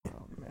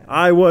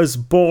I was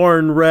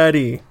born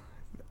ready.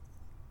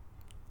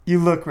 You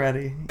look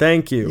ready.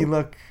 Thank you. You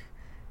look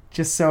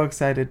just so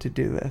excited to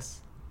do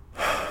this.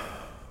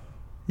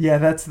 Yeah,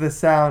 that's the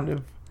sound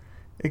of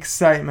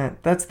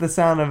excitement. That's the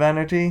sound of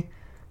energy.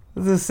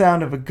 That's the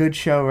sound of a good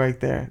show right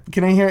there.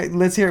 Can I hear it?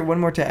 Let's hear it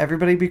one more time.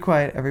 Everybody be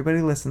quiet.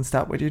 Everybody listen.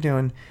 Stop what you're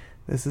doing.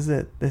 This is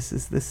it. This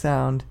is the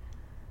sound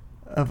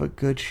of a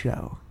good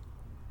show.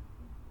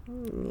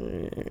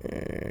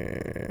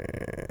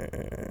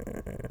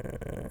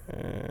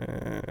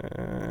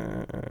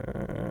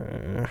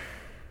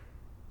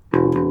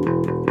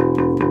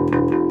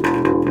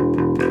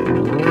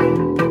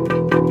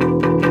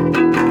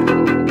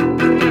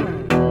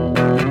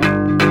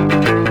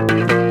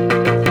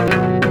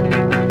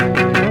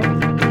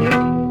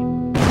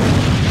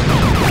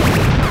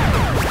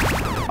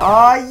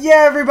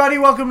 Yeah, everybody,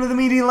 welcome to the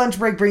Media Lunch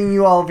Break, bringing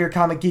you all of your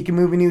comic, geek, and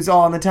movie news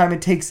all in the time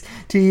it takes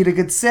to eat a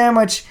good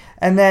sandwich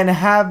and then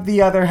have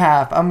the other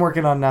half. I'm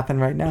working on nothing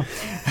right now.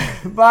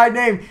 My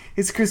name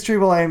is Chris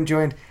Treble. I am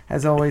joined,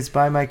 as always,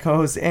 by my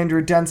co-host,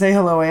 Andrew Dunn. Say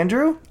hello,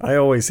 Andrew. I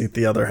always eat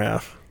the other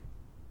half.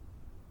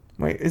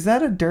 Wait, is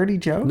that a dirty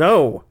joke?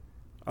 No.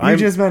 You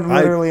just meant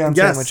literally on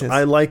sandwiches. Yes,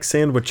 I like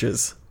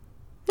sandwiches.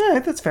 Yeah,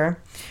 that's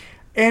fair.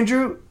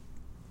 Andrew,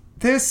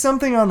 there's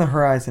something on the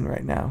horizon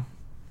right now.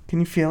 Can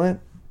you feel it?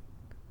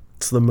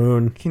 It's the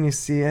moon. Can you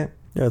see it?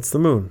 Yeah, it's the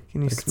moon.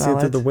 Can you I smell can see it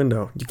through it? the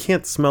window. You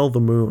can't smell the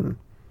moon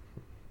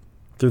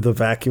through the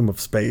vacuum of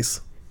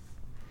space.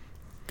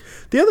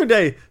 The other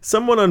day,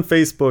 someone on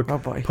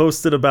Facebook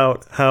posted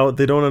about how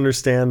they don't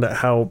understand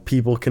how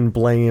people can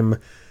blame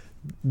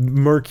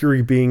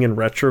Mercury being in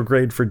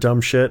retrograde for dumb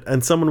shit,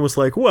 and someone was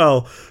like,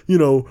 well, you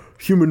know,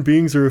 human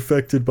beings are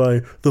affected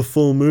by the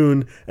full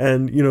moon,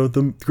 and, you know,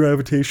 the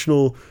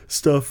gravitational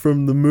stuff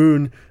from the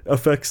moon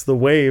affects the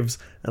waves.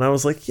 And I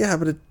was like, yeah,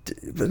 but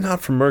not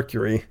from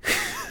Mercury.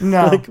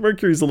 No. Like,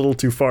 Mercury's a little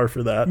too far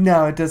for that.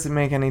 No, it doesn't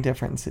make any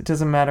difference. It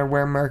doesn't matter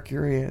where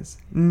Mercury is.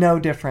 No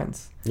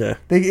difference. Yeah.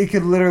 It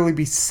could literally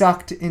be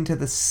sucked into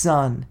the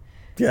sun.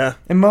 Yeah.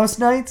 And most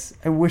nights,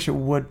 I wish it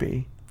would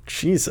be.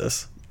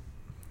 Jesus.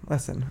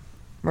 Listen,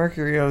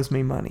 Mercury owes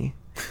me money.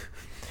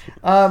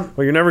 Well,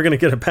 you're never going to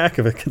get it back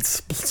if it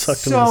gets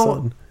sucked into the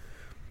sun.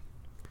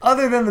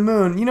 Other than the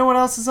moon, you know what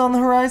else is on the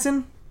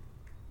horizon?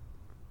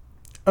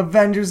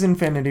 Avengers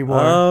Infinity War.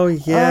 Oh,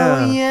 yeah.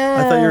 Oh, yeah.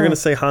 I thought you were going to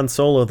say Han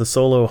Solo, the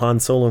solo Han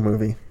Solo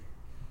movie.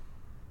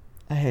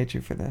 I hate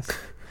you for this.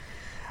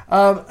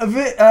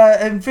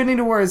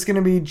 Infinity War is going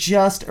to be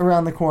just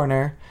around the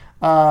corner.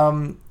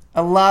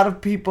 A lot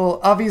of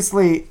people,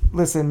 obviously,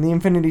 listen, the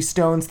Infinity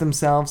Stones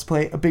themselves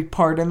play a big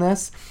part in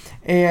this.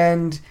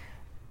 And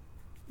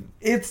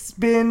it's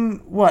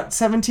been,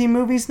 17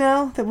 movies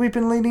now that we've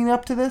been leading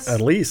up to this?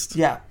 At least.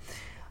 Yeah.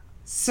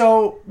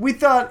 So we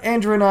thought,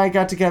 Andrew and I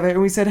got together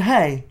and we said,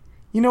 hey,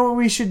 you know what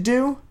we should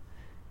do?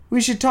 We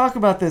should talk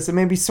about this and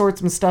maybe sort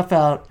some stuff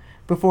out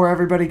before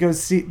everybody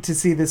goes to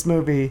see this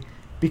movie,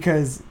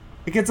 because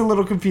it gets a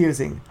little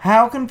confusing.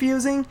 How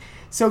confusing?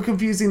 So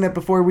confusing that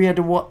before we had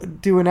to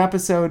do an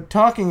episode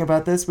talking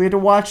about this, we had to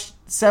watch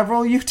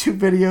several YouTube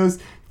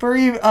videos for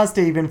us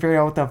to even figure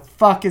out what the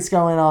fuck is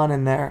going on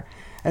in there.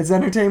 As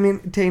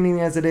entertaining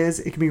as it is,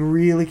 it can be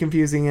really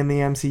confusing in the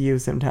MCU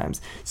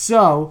sometimes.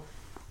 So,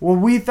 what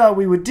we thought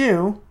we would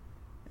do,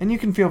 and you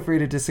can feel free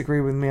to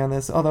disagree with me on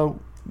this, although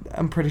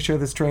I'm pretty sure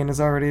this train has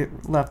already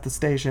left the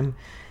station,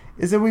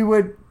 is that we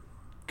would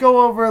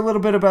go over a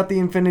little bit about the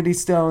Infinity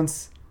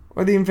Stones,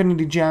 or the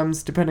Infinity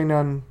Gems, depending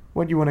on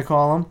what you want to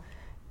call them.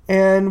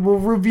 And we'll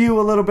review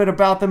a little bit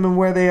about them and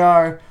where they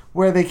are,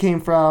 where they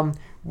came from,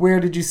 where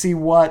did you see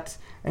what,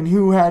 and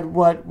who had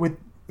what with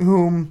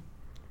whom,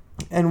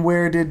 and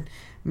where did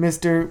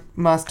Mr.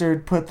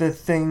 Mustard put the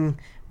thing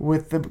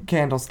with the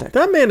candlestick.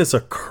 That man is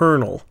a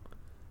colonel,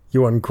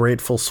 you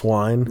ungrateful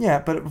swine. Yeah,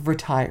 but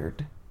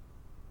retired.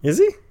 Is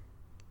he?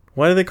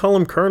 Why do they call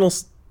him Colonel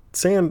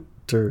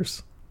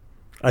Sanders?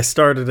 I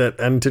started it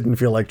and didn't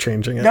feel like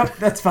changing it. Nope,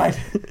 that's fine.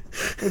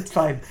 It's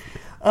fine.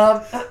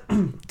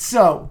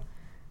 So,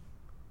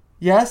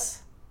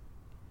 yes?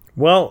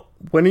 Well,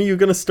 when are you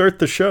going to start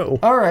the show?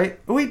 All right.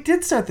 We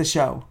did start the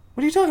show.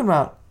 What are you talking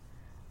about?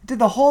 I did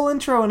the whole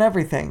intro and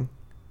everything.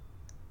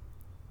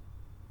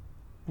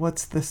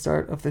 What's the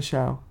start of the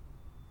show?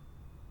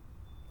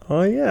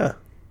 Oh, yeah.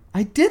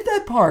 I did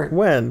that part.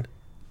 When?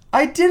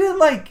 I did it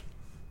like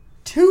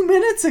 2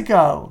 minutes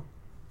ago.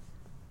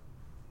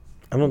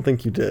 I don't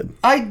think you did.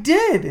 I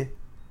did.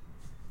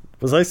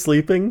 Was I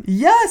sleeping?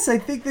 Yes, I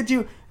think that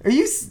you... Are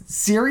you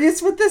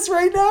serious with this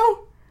right now?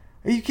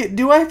 Are you kidding?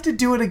 Do I have to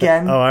do it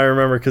again? Oh, I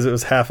remember, because it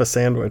was half a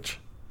sandwich.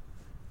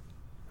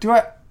 Do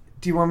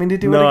you want me to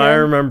do it again? No, I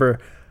remember.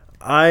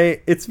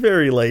 It's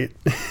very late.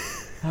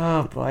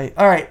 Oh, boy.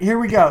 All right, here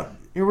we go.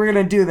 Here we're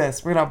going to do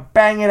this. We're going to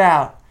bang it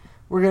out.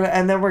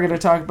 And then we're going to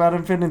talk about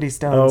Infinity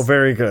Stones. Oh,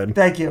 very good.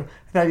 Thank you.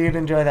 I thought you'd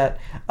enjoy that.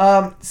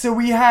 So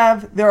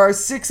there are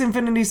 6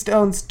 Infinity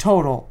Stones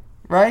total,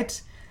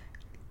 right?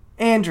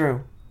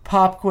 Andrew,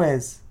 pop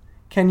quiz.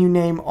 Can you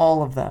name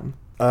all of them?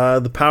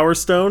 The Power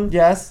Stone.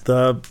 Yes.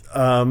 The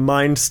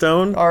Mind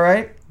Stone. All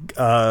right.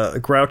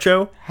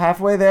 Groucho.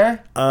 Halfway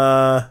there.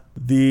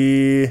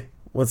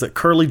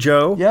 Curly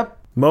Joe. Yep.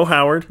 Mo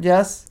Howard.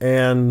 Yes.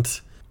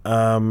 And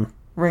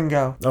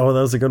Ringo. Oh,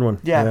 that was a good one.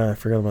 Yeah. I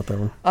forgot about that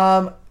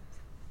one.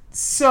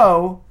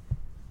 So,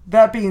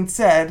 that being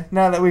said,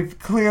 now that we've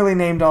clearly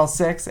named all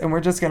 6, and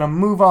we're just going to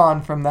move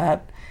on from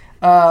that.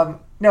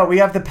 No, we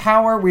have the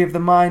power, we have the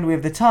mind, we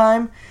have the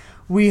time.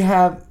 We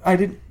have...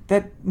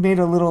 That made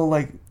a little,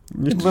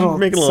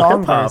 little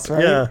song verse,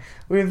 right? Yeah.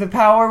 We have the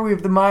power, we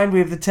have the mind, we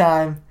have the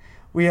time.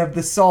 We have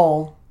the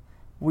soul.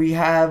 We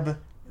have...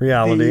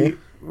 Reality.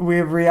 We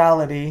have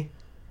reality.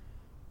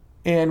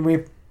 And we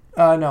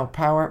have...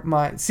 power,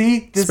 mind.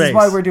 See? This Space. is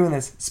why we're doing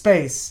this.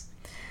 Space.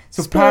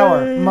 So Space.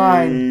 Power,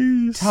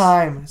 mind,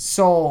 time,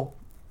 soul,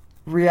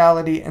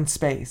 reality, and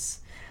space.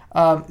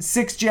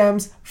 6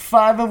 gems,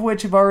 5 of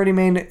which have already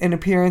made an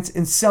appearance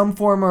in some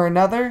form or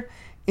another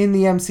in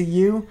the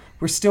MCU.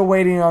 We're still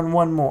waiting on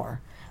one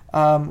more.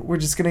 We're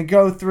just going to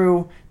go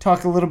through,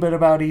 talk a little bit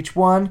about each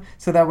one,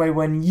 so that way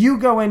when you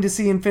go in to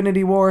see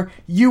Infinity War,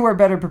 you are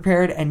better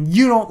prepared and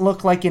you don't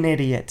look like an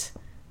idiot.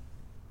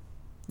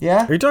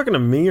 Yeah? Are you talking to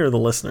me or the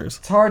listeners?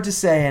 It's hard to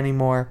say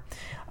anymore.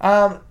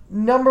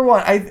 Number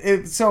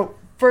 1, so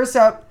first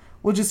up,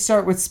 we'll just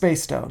start with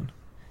Space Stone.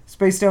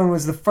 Space Stone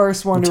was the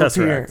first one to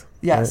appear.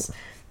 Yes. Right.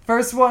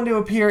 First one to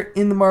appear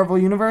in the Marvel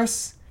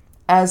Universe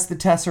as the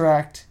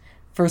Tesseract.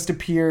 First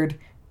appeared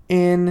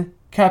in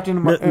Captain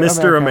America.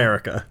 Mr.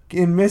 America.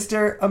 In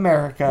Mr.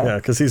 America. Yeah,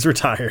 because he's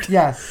retired.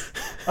 Yes.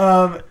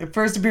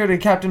 First appeared in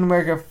Captain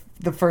America,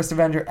 the First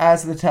Avenger,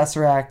 as the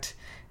Tesseract.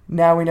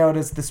 Now we know it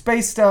as the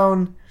Space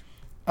Stone.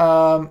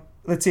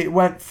 Let's see. It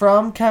went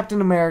from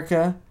Captain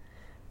America.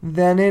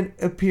 Then it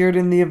appeared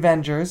in the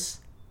Avengers.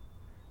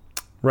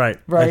 Right.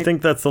 I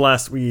think that's the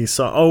last we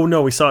saw. Oh,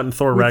 no, we saw it in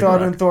Thor Ragnarok. We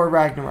saw it in Thor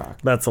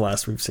Ragnarok. That's the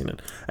last we've seen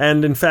it.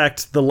 And in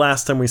fact, the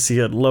last time we see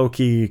it,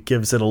 Loki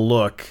gives it a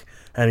look,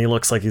 and he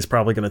looks like he's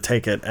probably going to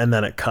take it, and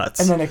then it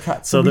cuts.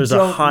 So there's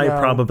a high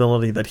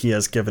probability that he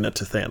has given it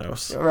to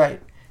Thanos. Right.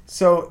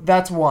 So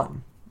that's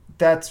one.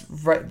 That's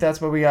right.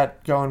 That's what we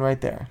got going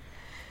right there.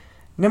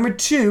 Number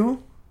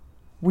 2,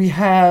 we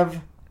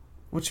have...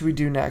 What should we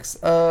do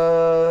next?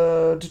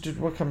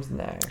 What comes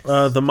next?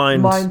 The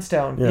Mind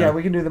Stone. Yeah,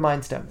 we can do the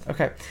Mind Stone.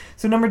 Okay.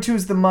 So number 2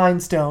 is the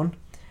Mind Stone.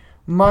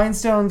 Mind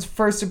Stone's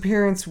first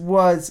appearance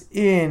was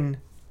in...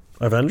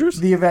 Avengers?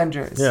 The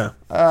Avengers. Yeah.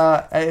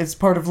 It's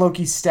part of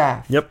Loki's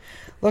staff. Yep.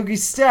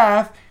 Loki's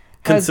staff...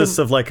 Consists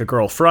of like a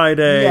Girl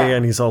Friday,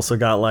 and he's also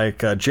got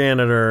like a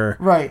janitor.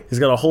 Right. He's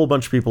got a whole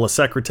bunch of people, a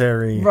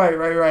secretary.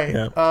 Right.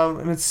 Yeah.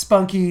 And it's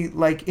spunky,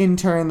 like,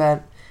 intern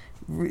that...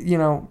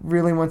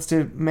 really wants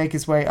to make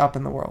his way up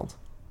in the world.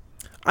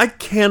 I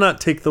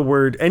cannot take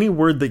any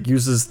word that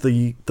uses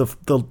the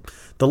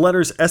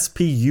letters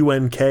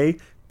S-P-U-N-K,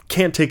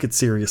 can't take it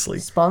seriously.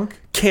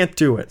 Spunk? Can't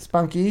do it.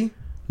 Spunky?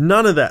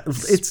 None of that.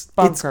 It's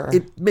Spunker.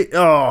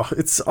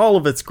 It's all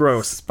of it's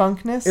gross.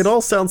 Spunkness? It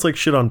all sounds like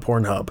shit on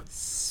Pornhub.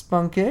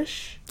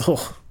 Spunkish?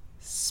 Oh.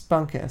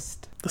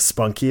 Spunkest. The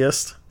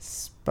spunkiest?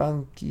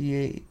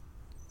 Spunkiest.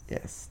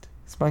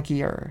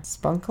 Spunkier.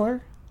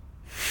 Spunkler?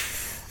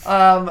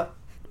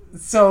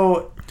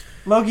 So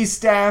Loki's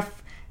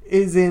staff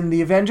is in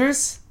the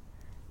Avengers.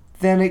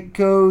 Then it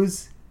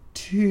goes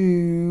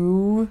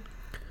to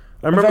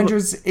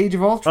Avengers Age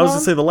of Ultron. I was going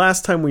to say the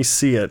last time we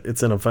see it,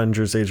 it's in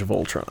Avengers Age of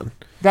Ultron.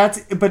 That's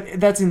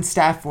in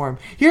staff form.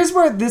 Here's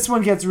where this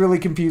one gets really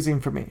confusing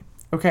for me.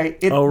 Okay?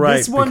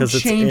 This one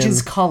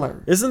changes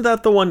color. Isn't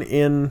that the one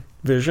in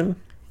Vision?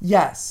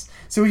 Yes.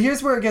 So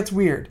here's where it gets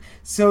weird.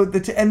 So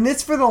and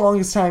this for the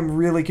longest time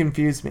really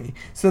confused me.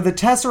 So the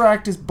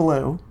Tesseract is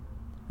blue,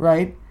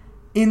 right?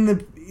 In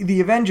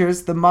the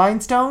Avengers, the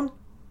Mind Stone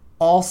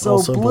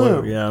also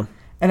blue. Yeah.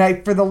 And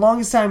I for the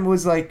longest time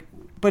was like,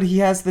 but he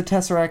has the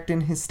Tesseract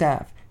in his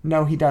staff.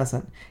 No, he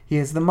doesn't. He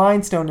has the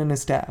Mind Stone in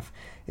his staff.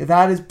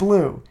 That is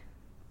blue.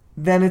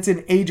 Then it's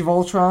in Age of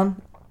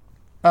Ultron.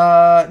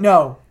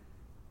 No,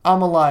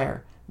 I'm a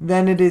liar.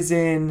 Then it is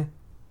in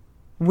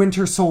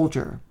Winter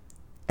Soldier.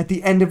 At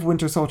the end of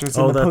Winter Soldier, it's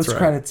in the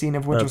post-credit scene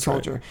of Winter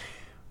Soldier. Right.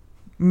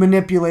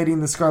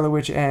 Manipulating the Scarlet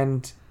Witch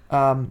and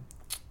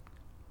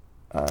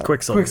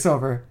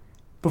Quicksilver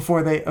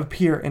before they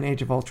appear in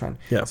Age of Ultron.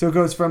 Yeah. So it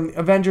goes from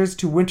Avengers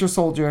to Winter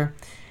Soldier.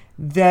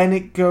 Then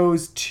it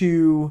goes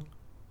to...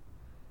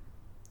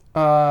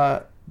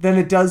 then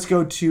it does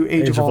go to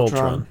Age of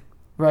Ultron.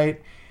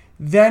 Right?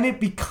 Then it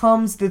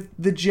becomes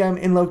the gem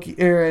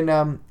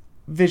in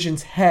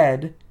Vision's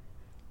head,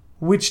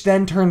 which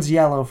then turns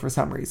yellow for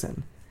some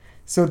reason.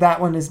 So that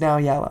one is now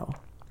yellow.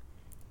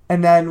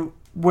 And then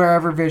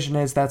wherever Vision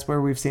is, that's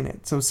where we've seen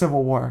it. So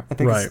Civil War, I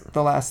think, is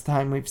the last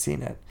time we've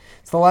seen it.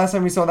 So the last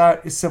time we saw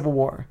that is Civil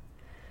War.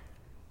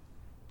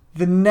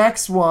 The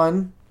next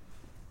one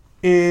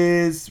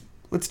is...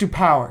 Let's do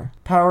Power.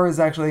 Power is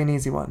actually an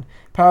easy one.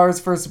 Power's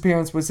first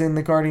appearance was in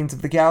the Guardians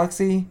of the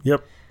Galaxy.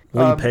 Yep.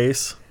 Lee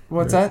Pace.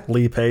 What's that?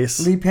 Lee Pace.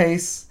 Lee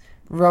Pace.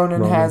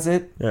 Ronan has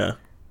it. Yeah.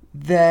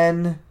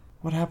 Then...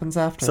 What happens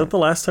after? Is that the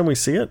last time we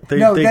see it?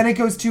 Then it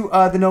goes to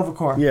the Nova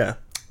Corps. Yeah.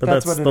 But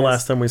that's the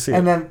last time we see it.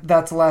 And then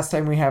that's the last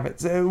time we have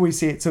it. So we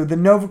see it. So the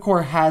Nova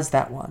Corps has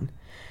that one.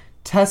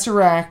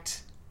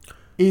 Tesseract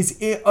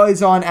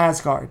is on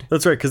Asgard.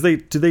 That's right, because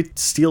do they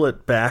steal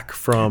it back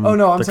from Oh,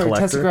 no, I'm sorry.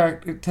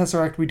 Collector?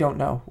 Tesseract, we don't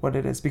know what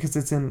it is because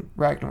it's in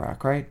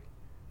Ragnarok, right?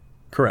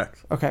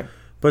 Correct. Okay.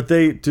 But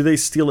do they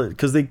steal it?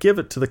 Because they give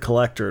it to the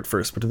Collector at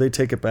first, but do they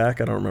take it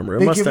back? I don't remember.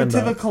 They give it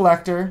to the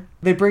Collector.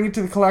 They bring it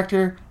to the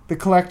Collector. The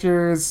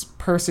Collector's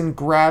person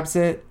grabs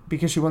it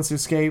because she wants to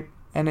escape,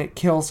 and it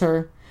kills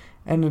her,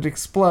 and it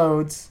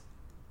explodes,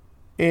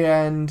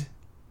 and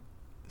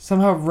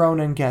somehow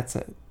Ronan gets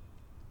it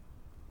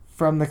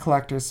from the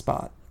Collector's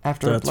spot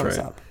after it blows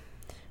up.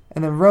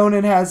 And then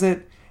Ronan has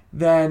it.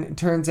 Then it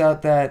turns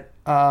out that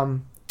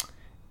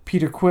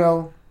Peter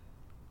Quill.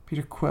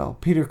 You're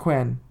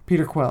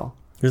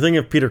thinking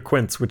of Peter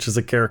Quince, which is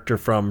a character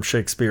from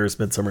Shakespeare's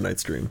Midsummer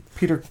Night's Dream.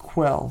 Peter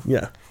Quill.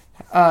 Yeah.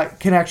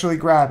 Can actually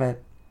grab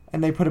it,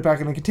 and they put it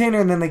back in the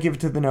container, and then they give it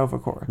to the Nova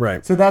Corps.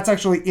 Right. So that's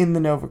actually in the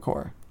Nova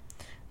Corps,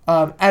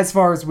 as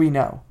far as we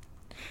know.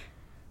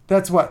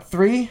 That's what,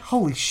 3?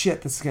 Holy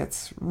shit, this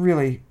gets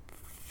really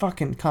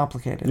fucking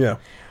complicated. Yeah.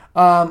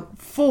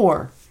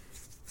 4,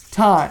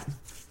 time.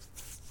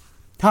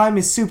 Time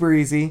is super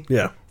easy.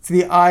 Yeah. It's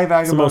the Eye of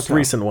Agamotto. It's the most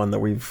recent one that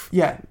we've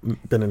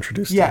been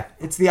introduced to. Yeah,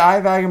 it's the Eye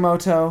of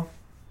Agamotto,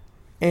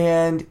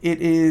 and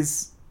it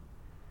is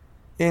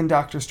in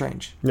Doctor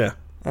Strange. Yeah.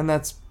 And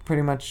that's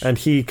pretty much... And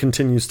he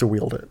continues to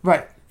wield it.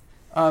 Right.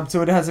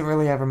 So it hasn't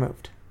really ever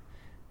moved.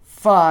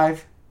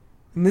 5,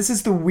 and this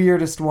is the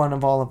weirdest one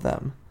of all of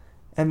them,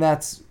 and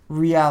that's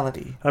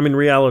reality. I mean,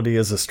 reality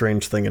is a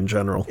strange thing in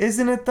general.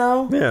 Isn't it,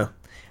 though? Yeah.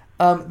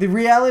 The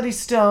Reality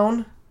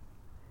Stone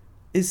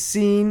is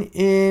seen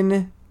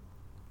in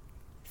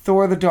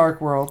Thor the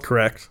Dark World.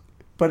 Correct.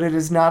 But it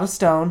is not a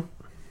stone.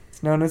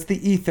 It's known as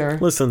the Ether.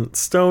 Listen,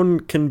 stone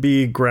can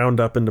be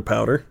ground up into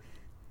powder.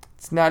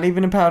 It's not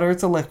even a powder,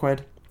 it's a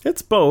liquid.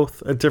 It's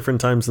both at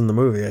different times in the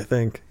movie, I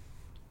think.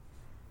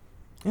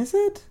 Is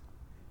it?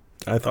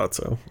 I thought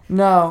so.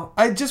 No,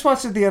 I just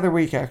watched it the other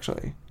week,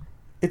 actually.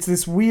 It's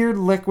this weird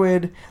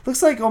liquid.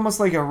 Looks like almost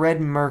like a red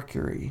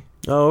mercury.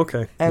 Oh,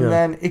 okay. And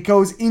then it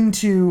goes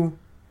into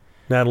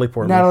Natalie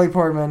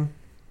Portman.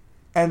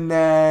 And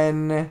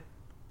then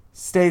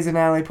stays in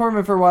Natalie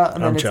Portman for a while.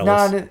 And then it's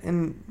jealous. not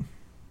in...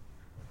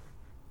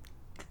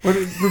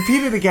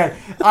 Repeat it again.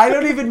 I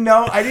don't even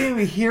know. I didn't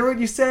even hear what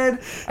you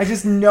said. I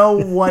just know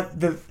what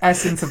the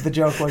essence of the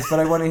joke was,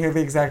 but I want to hear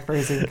the exact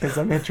phrasing because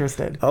I'm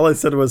interested. All I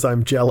said was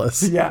I'm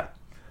jealous. Yeah.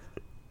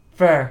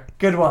 Fair.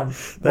 Good one.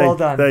 Well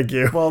done. Thank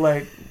you. Well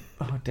laid.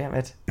 Oh, damn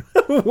it.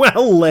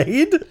 Well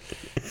laid?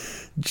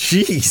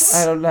 Jeez.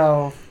 I don't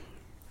know.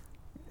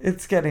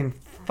 It's getting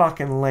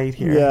fucking late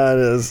here. Yeah, it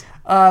is.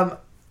 All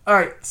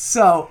right.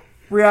 So,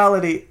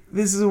 reality.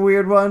 This is a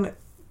weird one.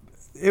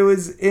 It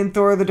was in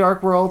Thor the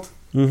Dark World.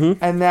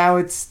 Mm-hmm. And now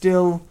it's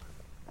still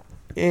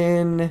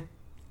in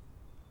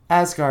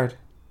Asgard.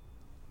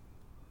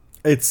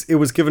 It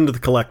was given to the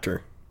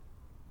Collector.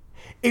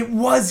 It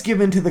was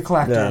given to the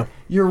Collector. Yeah.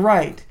 You're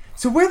right.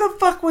 So where the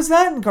fuck was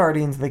that in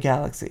Guardians of the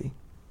Galaxy?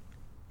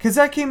 Because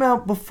that came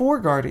out before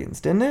Guardians,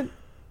 didn't it?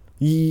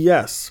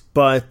 Yes,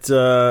 but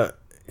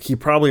he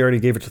probably already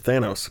gave it to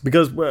Thanos.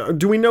 Because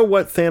do we know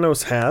what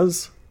Thanos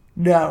has?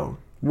 No.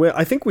 Well,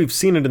 I think we've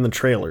seen it in the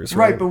trailers,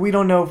 right? But we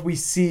don't know if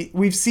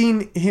we've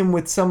seen him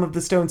with some of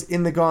the stones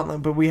in the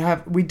gauntlet, but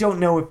we don't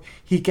know if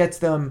he gets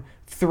them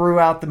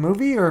throughout the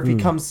movie or if he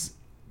comes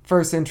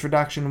first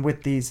introduction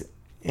with these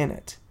in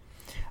it.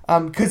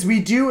 Because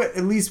we do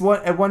at least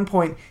at one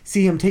point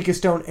see him take a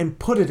stone and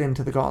put it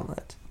into the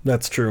gauntlet.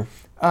 That's true.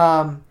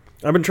 I've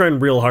been trying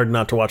real hard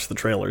not to watch the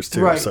trailers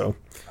too. Right.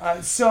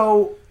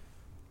 So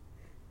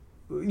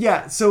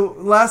yeah, so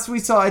last we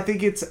saw, I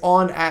think it's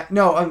on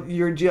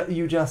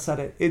you just said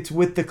it. It's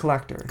with the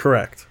Collector.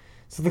 Correct.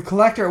 So the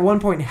Collector at one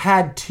point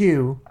had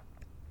 2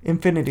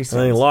 Infinity Stones.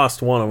 And then he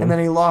lost one of them. And then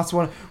he lost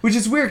one, which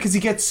is weird because he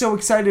gets so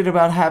excited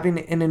about having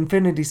an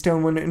Infinity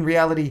Stone when in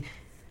reality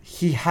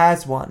he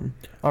has one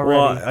already.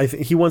 Well, I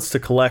think he wants to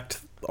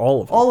collect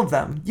all of them. All of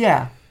them,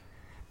 yeah.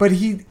 But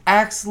he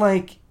acts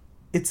like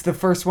it's the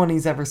first one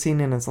he's ever seen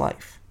in his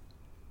life.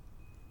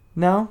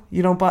 No?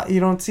 You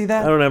don't see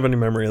that? I don't have any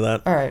memory of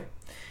that. All right.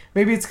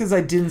 Maybe it's because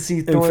I didn't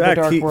see Thor the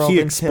Dark World he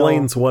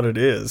explains what it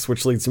is,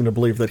 which leads me to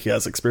believe that he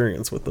has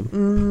experience with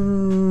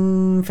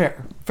them.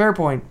 Fair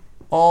point.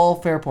 All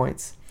fair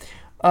points.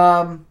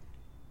 How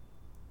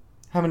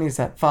many is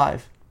that?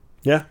 5.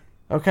 Yeah.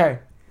 Okay.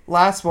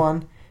 Last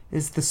one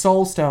is the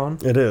Soul Stone.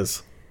 It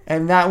is.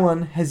 And that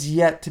one has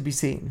yet to be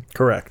seen.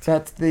 Correct.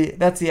 That's the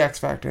X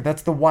Factor.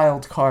 That's the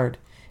wild card,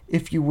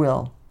 if you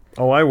will.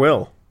 Oh, I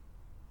will.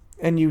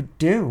 And you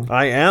do.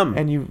 I am.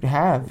 And you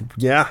have.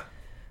 Yeah.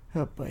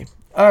 Oh, boy.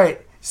 All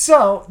right.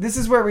 So, this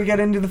is where we get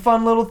into the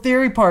fun little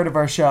theory part of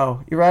our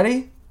show. You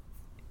ready?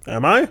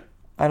 Am I?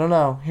 I don't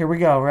know. Here we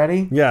go.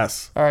 Ready?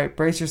 Yes. All right.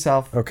 Brace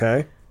yourself.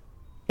 Okay.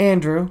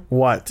 Andrew.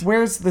 What?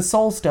 Where's the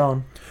Soul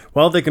Stone?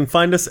 Well, they can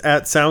find us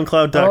at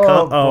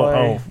soundcloud.com.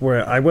 Oh,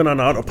 where I went on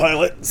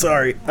autopilot.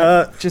 Sorry.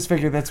 Just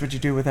figured that's what you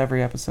do with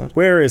every episode.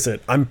 Where is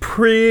it? I'm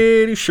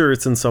pretty sure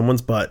it's in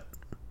someone's butt.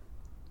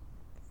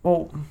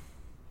 Oh,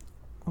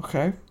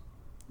 okay.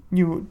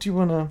 Do you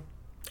want to...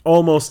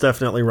 Almost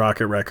definitely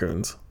Rocket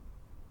Raccoons.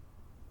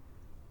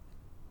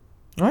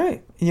 All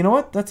right. You know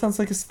what? That sounds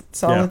like a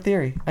solid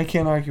theory. I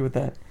can't argue with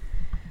that.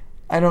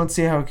 I don't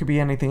see how it could be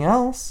anything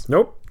else.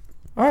 Nope.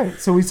 All right.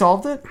 So we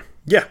solved it?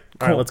 Yeah.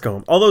 All right, let's go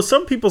home. Although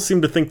some people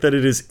seem to think that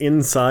it is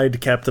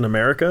inside Captain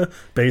America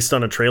based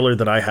on a trailer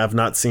that I have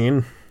not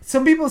seen.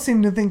 Some people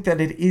seem to think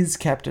that it is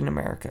Captain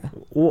America.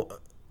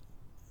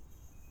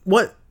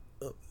 What?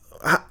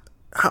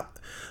 How?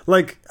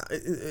 Like,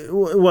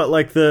 what?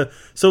 Like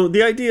so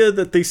the idea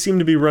that they seem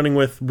to be running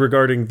with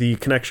regarding the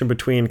connection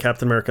between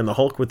Captain America and the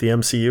Hulk with the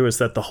MCU is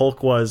that the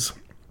Hulk was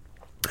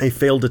a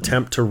failed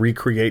attempt to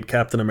recreate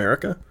Captain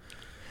America.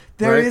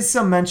 There is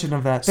some mention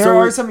of that. There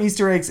are some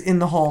Easter eggs in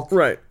the Hulk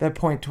that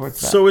point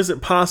towards that. So is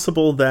it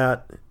possible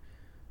that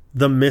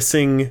the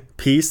missing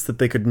piece that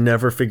they could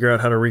never figure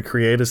out how to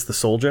recreate is the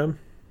Soul Gem?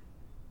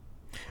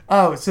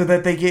 Oh, so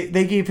that they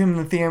gave him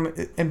the theme,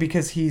 and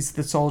because he's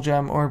the Soul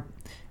Gem or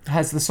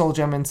has the Soul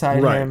Gem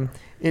inside him,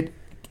 it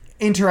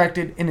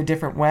interacted in a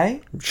different way?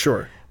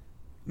 Sure.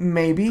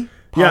 Maybe.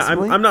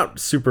 Possibly. Yeah, I'm not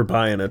super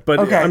buying it,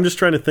 but I'm just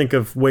trying to think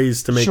of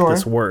ways to make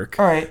this work.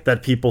 All right.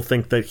 That people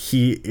think that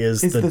he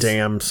is the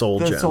damn Soul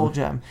Gem. The Soul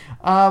Gem.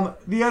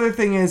 The other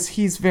thing is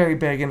he's very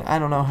big, and I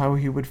don't know how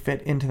he would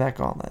fit into that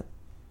gauntlet.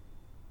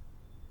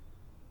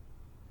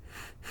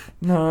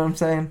 Know what I'm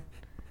saying?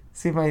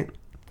 See my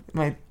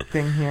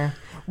thing here.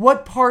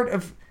 What part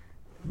of...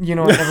 You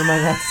know what? Never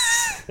mind.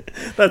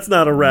 That's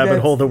not a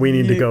rabbit hole that we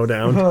need to go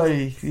down.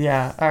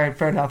 Yeah. All right.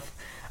 Fair enough.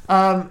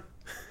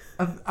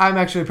 I'm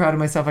actually proud of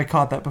myself. I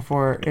caught that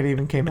before it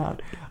even came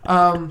out.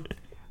 All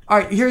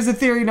right, here's the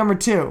theory number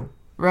 2.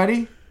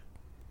 Ready?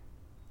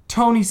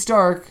 Tony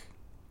Stark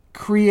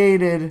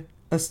created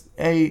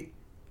an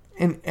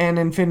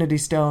Infinity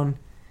Stone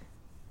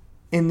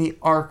in the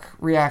arc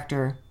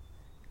reactor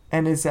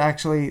and is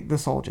actually the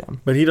Soul Gem.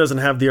 But he doesn't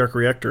have the arc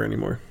reactor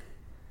anymore.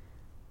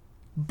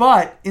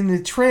 But in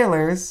the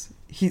trailers,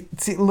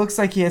 it looks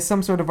like he has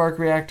some sort of arc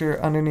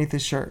reactor underneath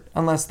his shirt,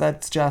 unless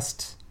that's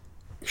just...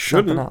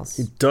 Shouldn't. Else.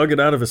 He dug it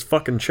out of his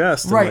fucking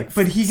chest. Right,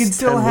 but he can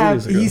still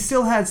have... He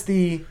still has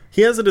the...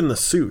 He has it in the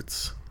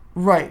suits.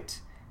 Right.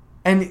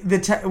 And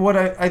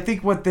I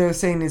think what they're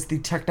saying is the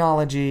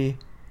technology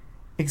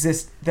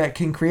exists that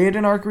can create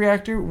an arc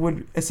reactor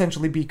would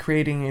essentially be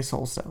creating a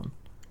Soul Stone.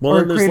 Well,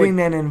 or creating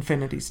an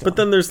Infinity Stone. But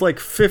then there's like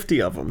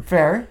 50 of them.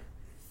 Fair.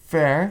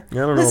 I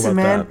don't know about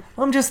that.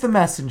 I'm just the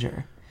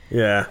messenger.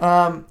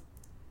 Yeah.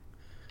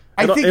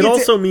 It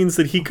also means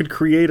that he could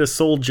create a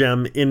Soul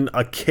Gem in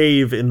a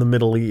cave in the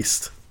Middle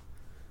East.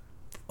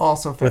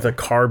 Also fair. With a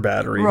car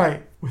battery.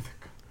 Right.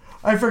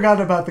 I forgot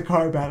about the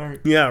car battery.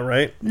 Yeah,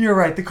 right? You're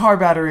right. The car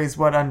battery is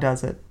what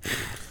undoes it.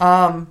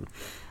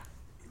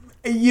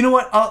 You know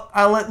what?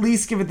 I'll at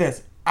least give it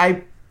this.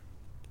 I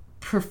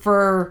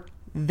prefer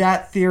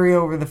that theory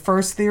over the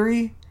first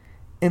theory,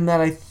 in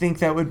that I think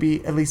that would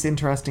be at least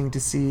interesting to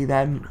see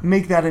that,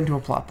 make that into a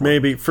plot point.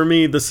 Maybe. For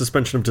me, the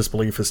suspension of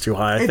disbelief is too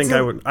high.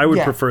 I would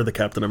prefer the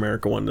Captain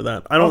America one to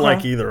that. I don't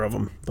like either of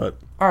them, but...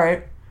 All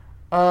right.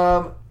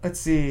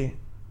 Let's see.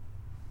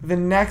 The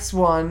next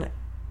one,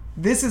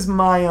 this is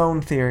my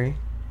own theory.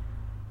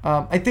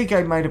 I think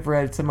I might have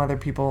read some other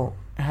people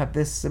have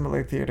this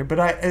similar theory, but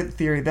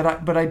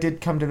I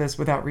did come to this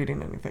without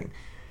reading anything.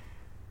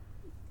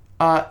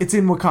 It's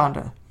in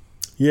Wakanda.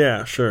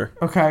 Yeah, sure.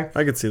 Okay.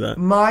 I could see that.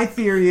 My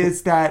theory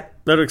is that...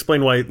 That would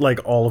explain why,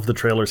 like, all of the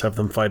trailers have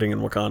them fighting in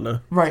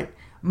Wakanda. Right.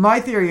 My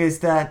theory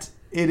is that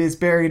it is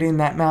buried in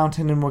that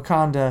mountain in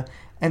Wakanda,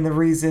 and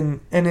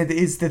it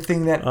is the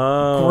thing that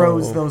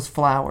grows those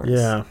flowers.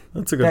 Yeah,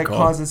 that's a good call.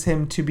 That causes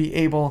him to be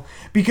able...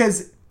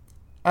 Because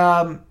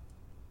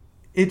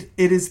it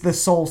is the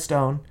Soul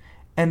Stone,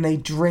 and they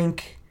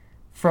drink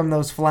from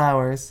those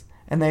flowers,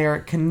 and they are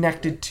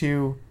connected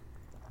to,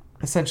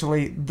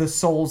 essentially, the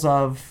souls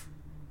of...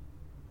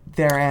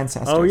 their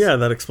ancestors. Oh yeah,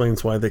 that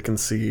explains why they can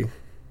see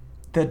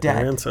the dead.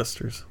 Their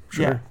ancestors.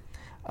 Sure.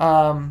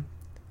 Yeah.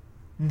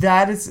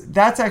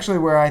 That's actually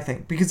where I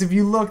think, because if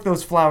you look,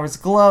 those flowers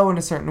glow in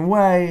a certain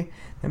way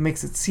that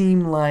makes it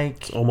seem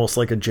like it's almost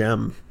like a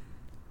gem.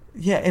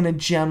 Yeah, in a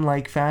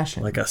gem-like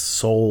fashion. Like a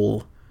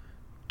soul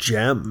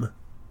gem.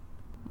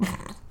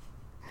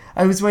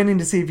 I was waiting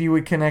to see if you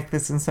would connect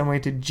this in some way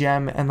to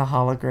Gem and the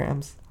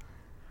holograms.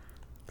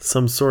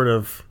 Some sort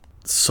of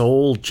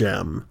soul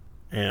gem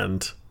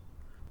and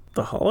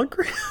the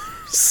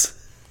holograms?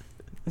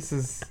 This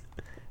is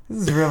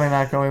really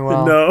not going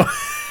well. No.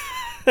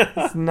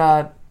 It's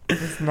not.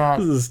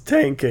 This is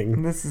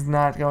tanking. This is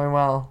not going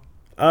well.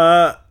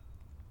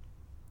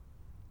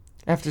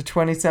 After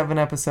 27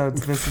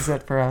 episodes, this is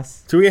it for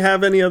us. Do we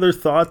have any other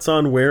thoughts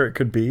on where it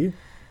could be?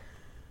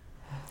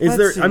 Is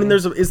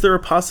there a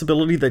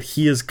possibility that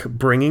he is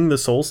bringing the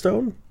Soul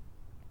Stone?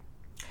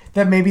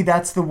 That maybe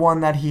that's the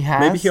one that he has.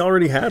 Maybe he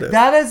already had it.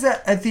 That is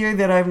a theory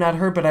that I've not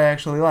heard, but I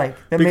actually like.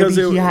 That Because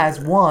maybe he has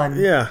one.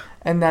 Yeah.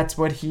 And that's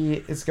what he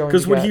is going to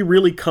Because would get. he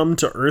really come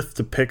to Earth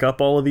to pick up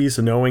all of these,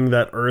 knowing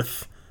that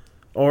Earth,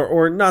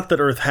 or not that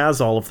Earth has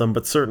all of them,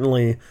 but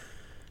certainly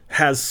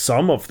has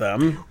some of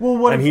them? Well,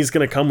 what and if, he's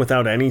going to come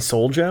without any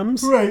soul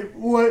gems? Right.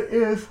 What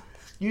if...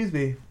 Excuse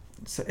me.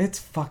 It's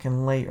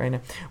fucking late right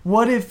now.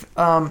 What if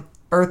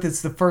Earth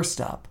is the first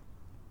stop?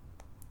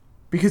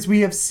 Because we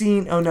have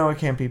seen... Oh, no, it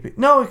can't be.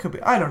 No, it could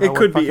be. I don't know. It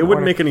could be. It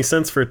wouldn't make any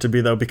sense for it to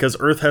be, though, because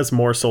Earth has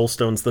more soul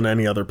stones than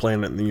any other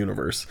planet in the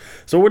universe.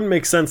 So it wouldn't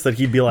make sense that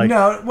he'd be like...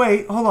 No,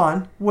 wait, hold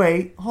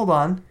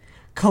on.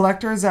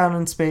 Collector is out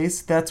in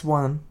space. That's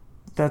one.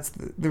 That's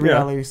the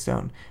reality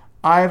stone.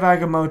 Eye of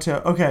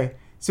Agamotto. Okay,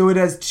 so it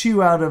has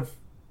 2 out of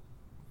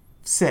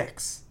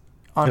 6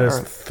 on Earth. It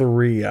has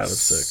 3 out of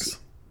 6.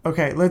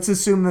 Okay, let's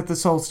assume that the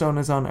soul stone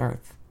is on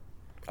Earth.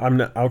 I'm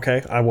not...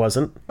 Okay, I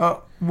wasn't.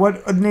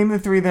 What? Name the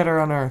 3 that are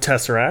on Earth.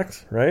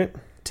 Tesseract, right?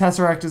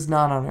 Tesseract is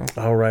not on Earth.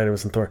 Oh, right, it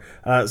was in Thor.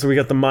 So we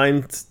got the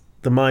mind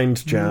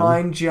gem.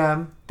 Mind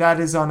gem, that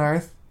is on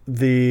Earth.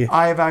 The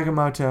Eye of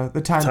Agamotto,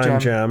 the time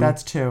gem,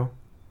 that's 2.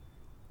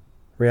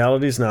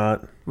 Reality's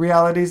not.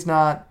 Reality's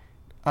not.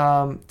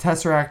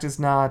 Tesseract is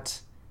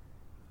not.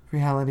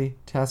 Reality,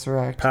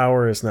 Tesseract.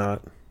 Power is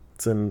not.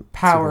 It's in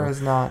Power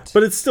is not.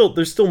 But it's still,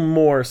 there's still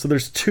more, so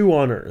there's 2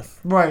 on Earth.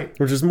 Right.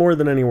 Which is more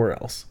than anywhere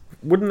else.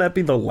 Wouldn't that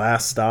be the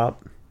last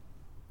stop?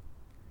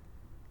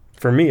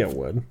 For me, it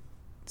would.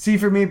 See,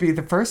 for me, it'd be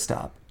the first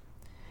stop.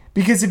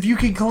 Because if you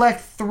can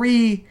collect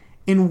 3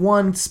 in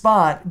one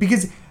spot,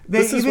 because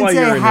they even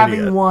say having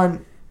idiot.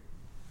 One...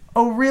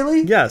 Oh,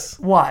 really? Yes.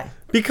 Why?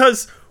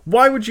 Because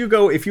why would you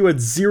go, if you had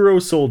 0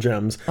 soul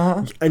gems,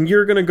 and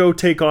you're going to go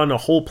take on a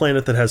whole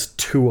planet that has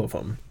 2 of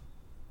them?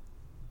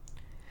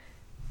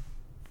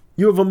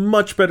 You have a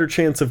much better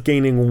chance of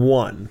gaining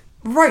 1.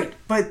 Right,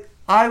 but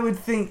I would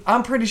think...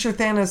 I'm pretty sure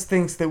Thanos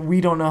thinks that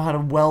we don't know how to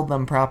weld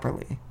them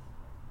properly.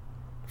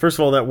 First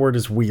of all, that word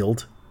is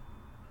wield.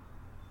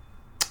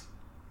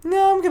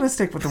 No, I'm going to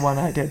stick with the one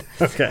I did.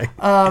 Okay.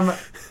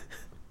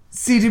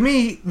 See, to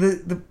me,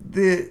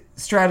 the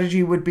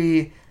strategy would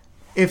be,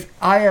 if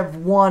I have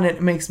 1, it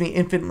makes me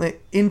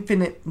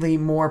infinitely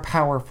more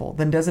powerful.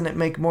 Then doesn't it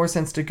make more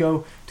sense to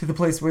go to the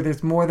place where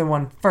there's more than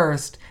 1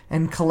 first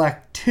and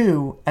collect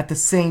 2 at the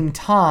same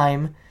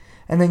time,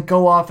 and then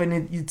go off and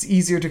it's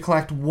easier to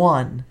collect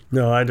 1?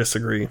 No, I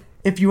disagree.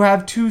 If you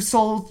have 2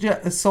 soul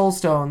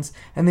stones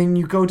and then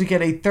you go to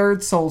get a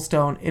 3rd soul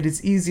stone, it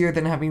is easier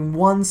than having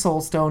 1 soul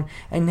stone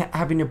and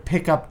having to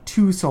pick up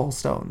 2 soul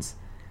stones.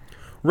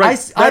 Right.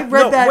 I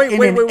read that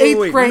in an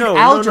 8th grade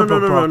algebra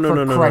book,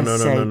 for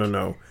Christ's sake.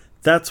 No.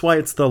 That's why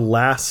it's the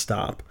last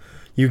stop.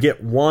 You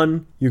get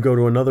 1, you go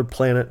to another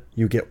planet,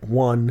 you get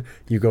 1,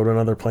 you go to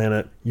another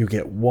planet, you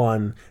get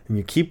 1, and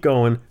you keep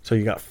going, so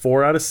you got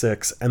 4 out of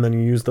 6, and then you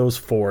use those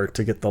 4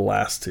 to get the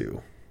last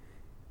 2.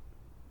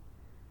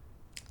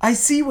 I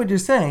see what you're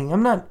saying.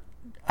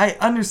 I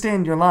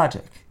understand your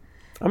logic.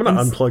 I'm going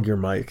to unplug your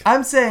mic.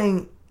 I'm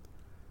saying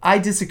I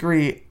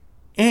disagree,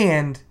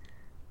 and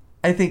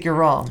I think you're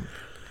wrong.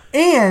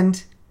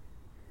 And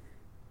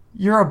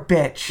you're a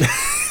bitch.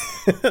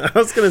 I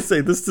was going to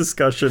say, this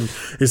discussion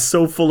is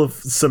so full of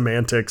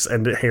semantics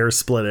and hair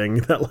splitting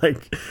that,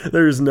 like,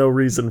 there's no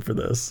reason for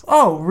this.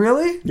 Oh,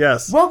 really?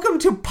 Yes. Welcome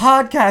to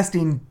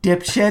podcasting,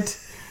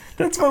 dipshit.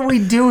 That's what we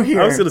do here.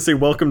 I was going to say,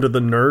 welcome to the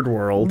nerd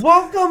world.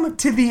 Welcome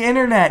to the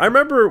internet. I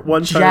remember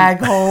one time.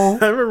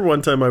 Jaghole. I remember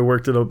one time I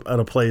worked at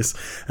a place,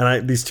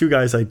 and these 2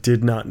 guys I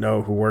did not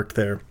know who worked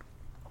there.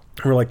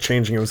 We were like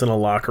changing. It was in a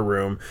locker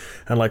room,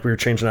 and like we were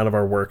changing out of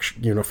our work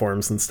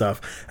uniforms and stuff.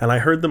 And I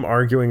heard them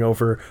arguing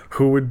over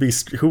who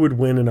would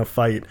win in a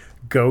fight,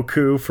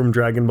 Goku from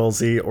Dragon Ball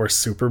Z or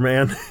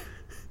Superman.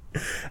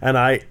 And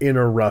I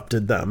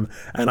interrupted them,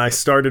 and I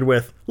started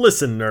with,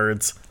 "Listen,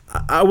 nerds.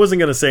 I wasn't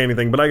going to say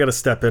anything, but I got to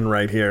step in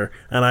right here."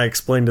 And I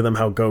explained to them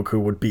how Goku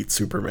would beat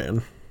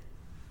Superman.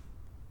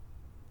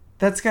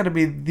 That's got to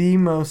be the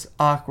most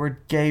awkward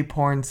gay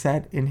porn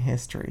set in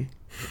history.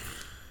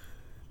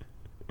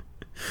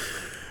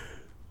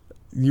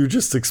 You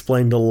just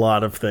explained a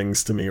lot of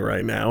things to me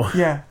right now.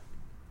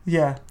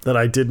 Yeah. That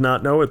I did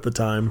not know at the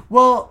time.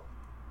 Well,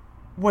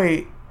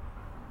 wait.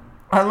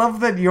 I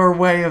love that your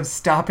way of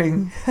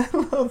stopping. I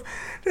love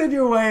that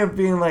your way of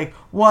being like,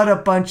 what a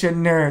bunch of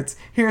nerds.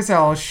 Here's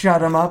how I'll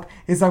shut them up,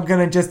 is I'm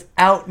going to just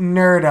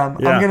out-nerd them.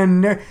 Yeah. I'm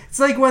going to It's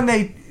like when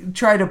they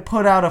try to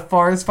put out a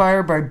forest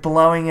fire by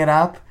blowing it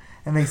up,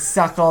 and they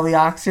suck all the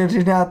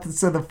oxygen out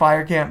so the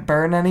fire can't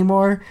burn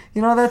anymore.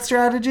 You know that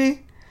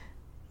strategy?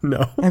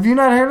 No. Have you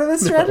not heard of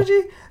this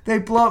strategy? They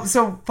blow up,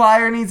 so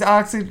fire needs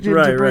oxygen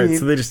to breathe. Right.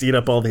 So they just eat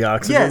up all the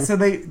oxygen. Yeah, so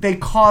they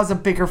cause a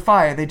bigger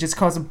fire. They just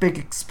cause a big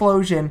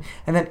explosion,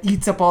 and that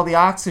eats up all the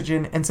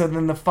oxygen, and so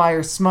then the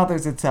fire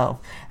smothers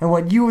itself. And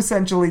what you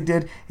essentially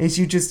did is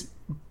you just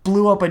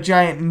blew up a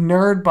giant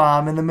nerd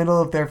bomb in the middle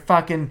of their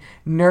fucking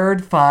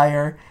nerd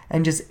fire,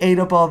 and just ate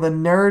up all the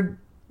nerd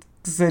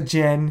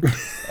oxygen,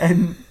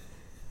 and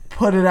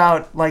put it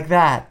out like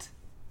that.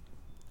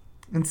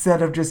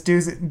 instead of just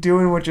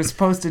doing what you're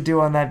supposed to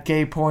do on that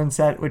gay porn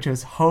set, which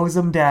was hose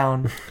them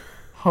down.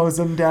 Hose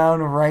them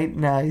down right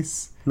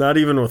nice. Not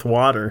even with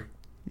water.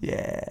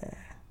 Yeah.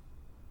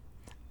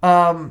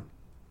 What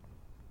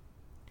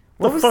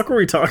the fuck were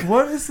we talking?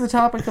 What is the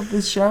topic of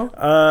this show?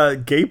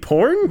 Gay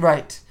porn?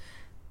 Right.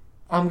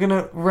 I'm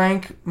gonna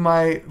rank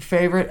my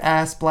favorite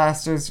Ass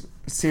Blasters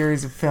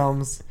series of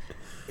films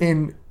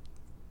in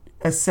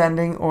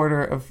ascending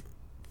order of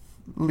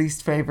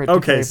least favorite to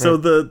Okay, favorite. so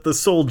the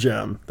Soul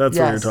Gem. That's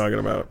what you're talking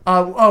about.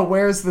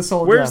 Where's the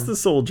Soul Gem? Where's the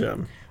Soul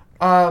Gem?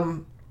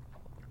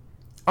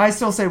 I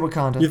still say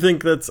Wakanda. You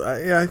think that's...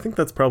 yeah, I think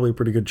that's probably a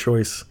pretty good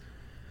choice.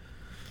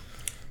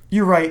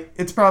 You're right.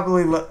 It's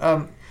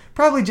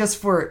probably just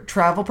for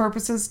travel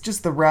purposes,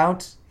 just the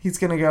route. He's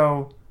gonna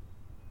go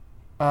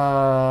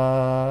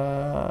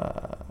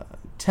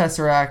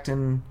Tesseract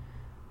and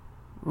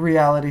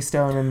Reality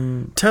Stone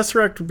and...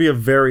 Tesseract would be a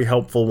very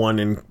helpful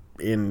one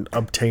in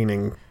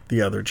obtaining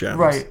the other gems.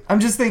 Right. I'm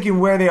just thinking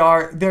where they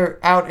are. They're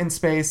out in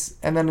space,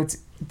 and then it's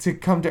to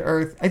come to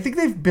Earth. I think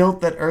they've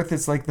built that Earth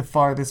is like the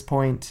farthest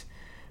point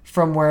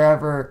from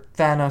wherever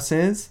Thanos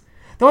is.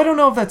 Though I don't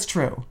know if that's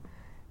true.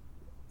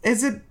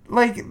 Is it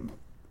like...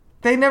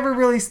 They never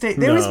really stay...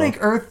 They always make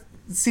Earth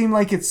seem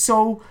like it's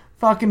so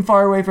fucking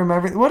far away from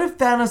everything. What if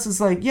Thanos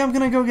is like, yeah, I'm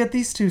gonna go get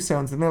these 2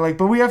 stones. And they're like,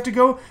 but we have to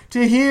go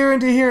to here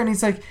and to here. And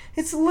he's like,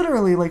 it's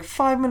literally like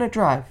 5-minute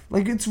drive.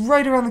 Like, it's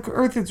right around the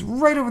Earth. It's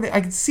right over there. I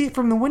can see it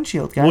from the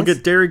windshield, guys. We'll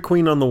get Dairy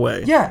Queen on the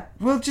way. Yeah.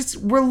 We're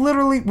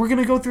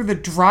gonna go through the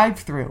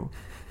drive-through.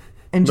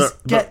 And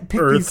just the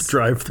Earth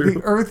drive-through.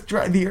 The Earth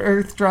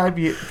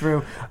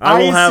drive-through. I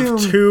will have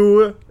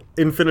 2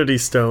 Infinity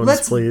Stones,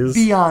 please. Let's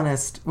be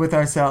honest with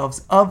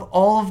ourselves. Of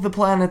all of the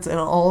planets and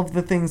all of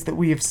the things that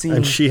we have seen...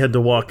 And she had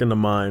to walk into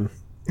mine.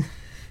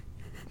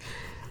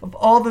 Of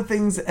all the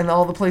things and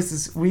all the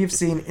places we have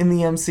seen in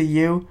the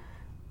MCU,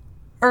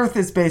 Earth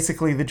is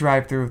basically the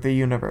drive-through of the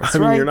universe, I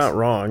mean, right? you're not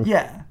wrong.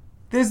 Yeah.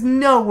 There's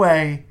no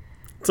way...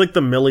 It's like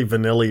the Milli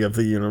Vanilli of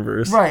the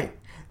universe. Right.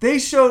 They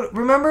showed...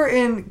 Remember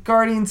in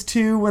Guardians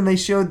 2 when they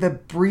showed the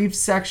brief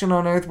section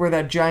on Earth where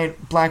that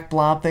giant black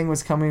blob thing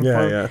was coming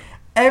from? Yeah.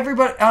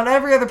 Everybody on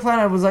every other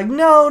planet was like,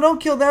 no,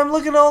 don't kill them.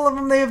 Look at all of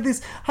them. They have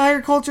this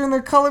higher culture and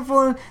they're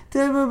colorful. And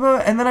blah, blah, blah.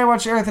 And then I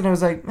watched Earth and I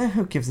was like,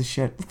 who gives a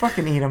shit?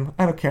 Fucking eat them.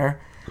 I don't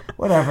care.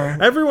 Whatever.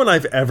 Everyone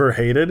I've ever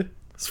hated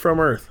is from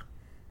Earth.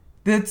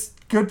 That's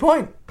good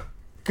point.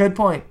 Good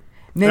point.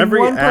 Name Every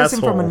one person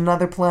asshole. from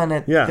another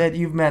planet that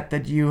you've met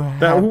that you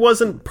have. That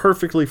wasn't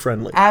perfectly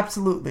friendly.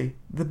 Absolutely.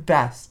 The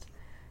best.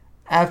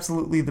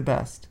 Absolutely the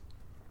best.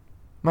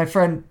 My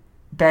friend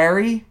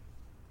Barry,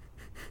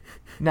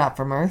 not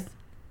from Earth.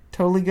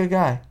 Totally good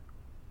guy.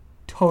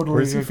 Totally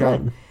Where's good he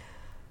from?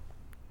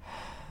 guy.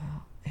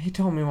 He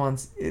told me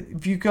once,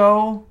 if you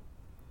go...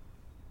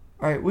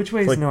 Alright, which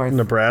way is like north?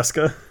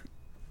 Nebraska?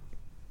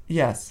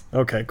 Yes.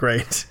 Okay,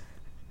 great.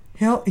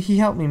 He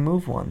helped me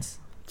move once.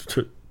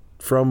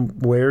 From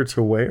where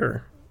to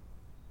where?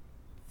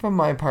 From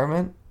my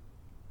apartment.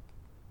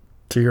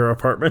 To your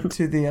apartment?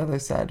 To the other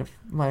side of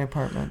my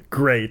apartment.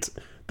 Great.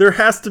 There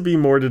has to be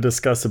more to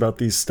discuss about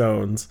these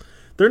stones.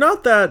 They're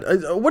not that...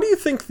 what do you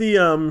think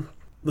the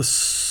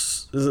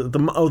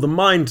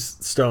Mind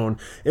Stone...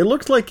 It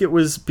looked like it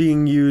was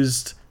being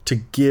used to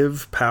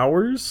give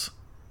powers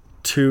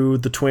to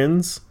the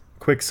twins,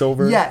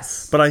 Quicksilver.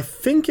 Yes. But I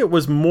think it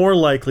was more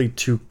likely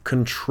to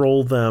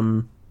control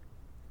them.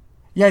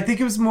 Yeah, I think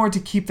it was more to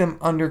keep them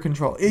under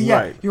control. Yeah,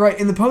 right. You're right.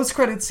 In the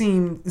post-credit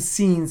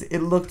scenes, it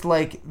looked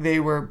like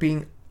they were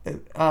being...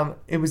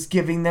 it was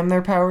giving them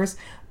their powers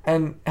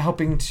and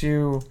helping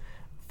to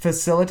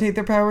facilitate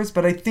their powers.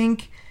 But I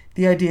think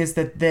the idea is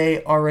that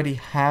they already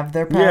have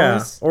their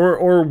powers. Yeah,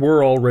 or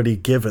we're already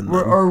given them.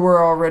 Or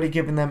we're already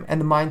given them, and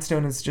the Mind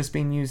Stone is just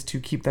being used to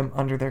keep them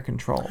under their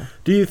control.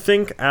 Do you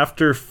think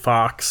after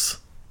Fox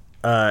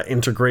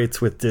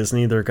integrates with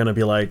Disney, they're going to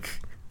be like,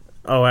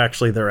 oh,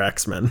 actually, they're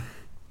X-Men?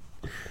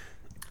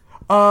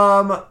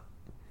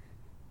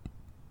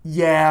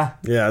 Yeah.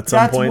 Yeah, at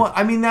some point.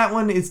 I mean, that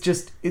one is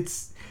just...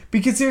 It's...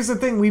 Because here's the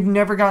thing, we've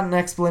never gotten an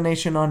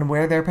explanation on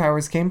where their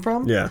powers came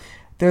from. Yeah.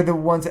 They're the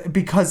ones...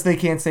 Because they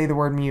can't say the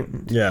word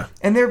mutant. Yeah.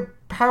 And their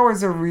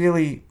powers are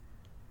really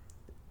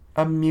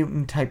a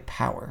mutant-type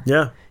power.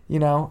 Yeah. You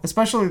know?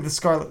 Especially the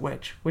Scarlet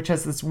Witch, which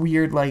has this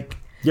weird, like...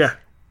 Yeah.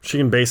 She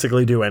can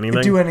basically do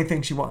anything. Do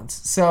anything she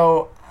wants.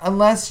 So,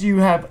 unless you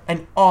have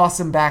an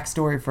awesome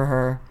backstory for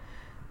her,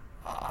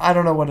 I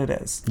don't know what it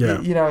is. Yeah.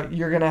 You know,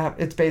 you're gonna have...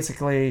 It's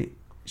basically...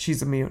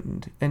 She's a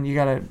mutant, and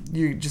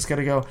you just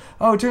gotta go,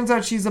 oh, it turns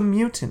out she's a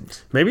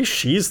mutant. Maybe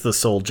she's the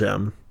Soul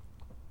Gem.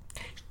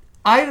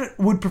 I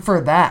would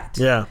prefer that.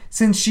 Yeah.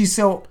 Since she's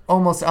so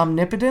almost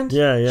omnipotent.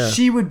 Yeah.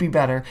 She would be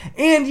better.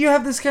 And you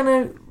have this kind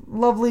of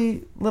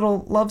lovely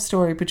little love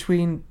story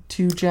between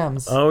 2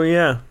 gems. Oh,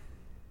 yeah.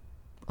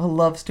 A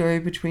love story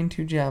between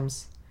 2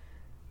 gems.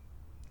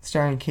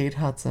 Starring Kate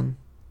Hudson.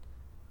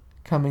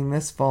 Coming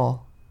this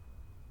fall.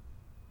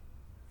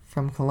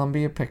 From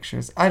Columbia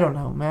Pictures. I don't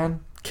know, man.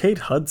 Kate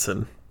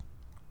Hudson.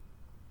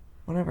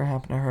 Whatever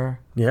happened to her?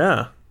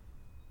 Yeah.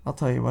 I'll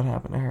tell you what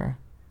happened to her.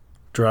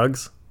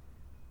 Drugs?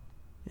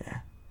 Yeah.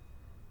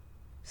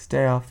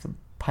 Stay off the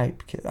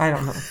pipe, kid. I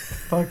don't know what the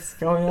fuck's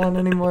going on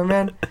anymore,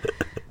 man.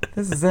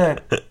 This is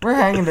it. We're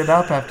hanging it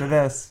up after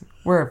this.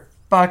 We're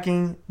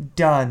fucking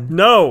done.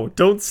 No,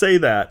 don't say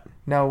that.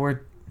 No,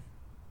 we're...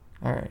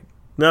 All right.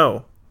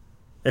 No.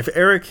 If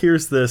Eric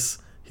hears this,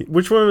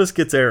 which one of us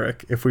gets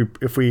Eric if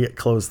we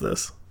close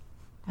this?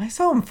 I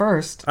saw him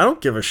first. I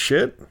don't give a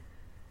shit.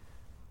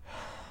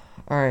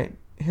 All right.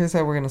 Here's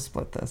how we're going to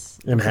split this.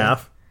 In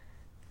half?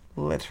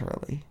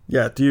 Literally.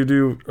 Yeah, do you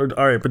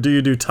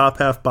do top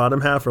half,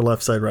 bottom half, or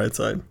left side, right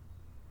side?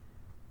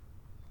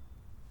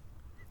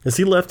 Is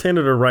he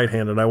left-handed or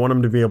right-handed? I want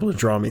him to be able to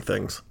draw me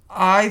things.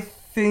 I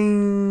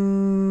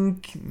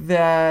think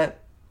that...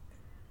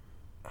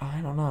 I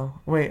don't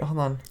know. Wait, hold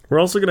on. We're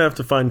also going to have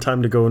to find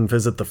time to go and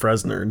visit the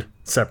Fresnerd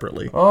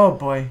separately. Oh,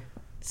 boy.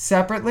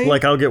 Separately?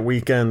 Like, I'll get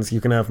weekends. You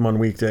can have them on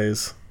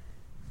weekdays.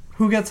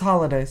 Who gets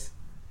holidays?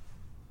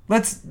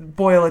 Let's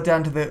boil it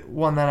down to the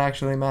one that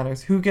actually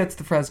matters. Who gets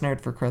the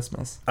Fresnerd for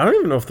Christmas? I don't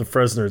even know if the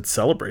Fresnerd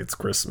celebrates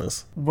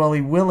Christmas. Well,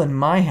 he will in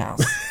my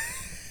house.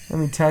 Let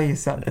me tell you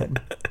something.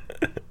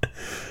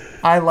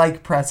 I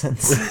like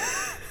presents.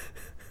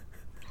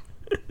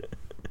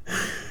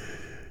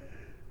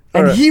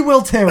 And right. He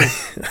will too.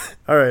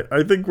 All right,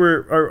 I think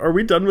are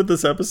we done with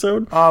this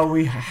episode? Oh,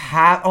 we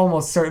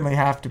almost certainly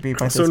have to be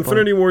by this point. So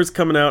Infinity War is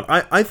coming out.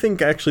 I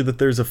think actually that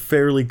there's a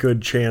fairly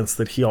good chance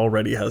that he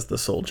already has the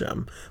Soul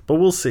Gem, but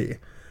we'll see.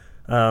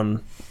 I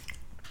don't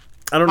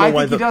know why. I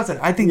think he doesn't.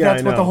 I think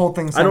that's what the whole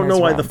thing. I don't know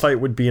why the fight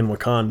would be in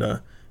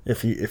Wakanda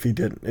if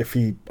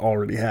he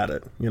already had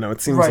it. You know, it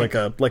seems like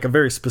a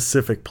very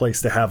specific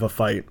place to have a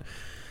fight.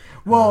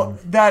 Well,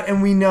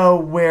 and we know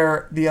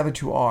where the other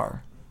two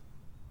are.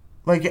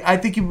 Like, I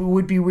think it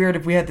would be weird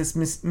if we had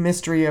this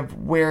mystery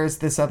of where's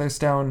this other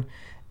stone,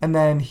 and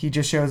then he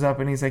just shows up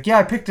and he's like, yeah,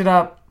 I picked it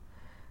up.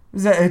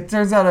 It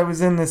turns out I was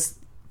in this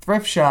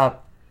thrift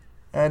shop,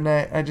 and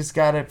I just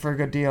got it for a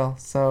good deal.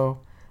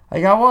 So,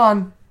 I got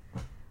one.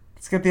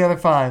 Let's get the other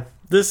 5.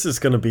 This is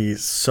going to be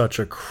such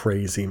a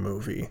crazy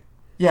movie.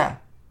 Yeah.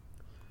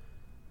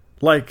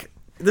 Like,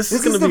 this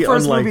is going to be the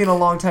first movie in a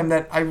long time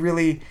that I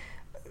really...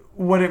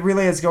 What it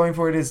really is going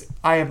for it is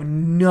I have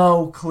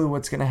no clue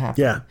what's going to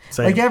happen. Yeah,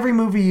 same. Like every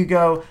movie you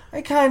go,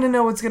 I kind of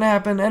know what's going to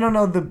happen. I don't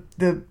know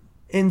the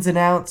ins and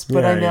outs,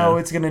 but I know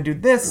it's going to do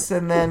this,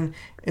 and then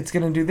it's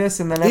going to do this,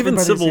 and then even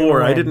Civil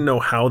War, I didn't know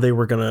how they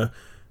were going to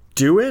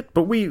do it,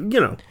 but there's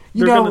going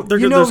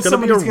to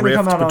be a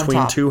rift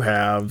between two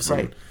halves,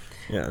 right?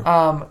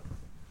 And,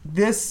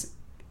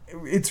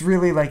 it's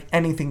really like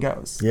anything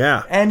goes.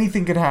 Yeah,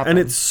 anything could happen, and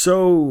it's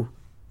so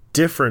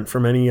different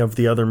from any of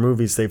the other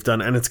movies they've done,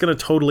 and it's going to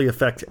totally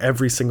affect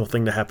every single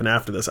thing to happen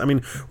after this. I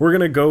mean, we're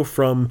going to go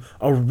from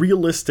a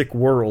realistic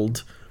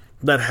world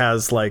that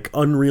has like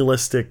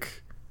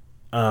unrealistic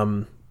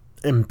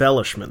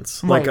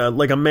embellishments, right.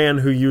 like a man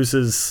who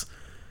uses,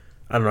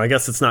 I don't know, I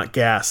guess it's not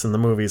gas in the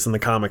movies. In the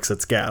comics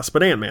it's gas,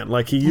 but Ant-Man,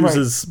 like he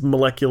uses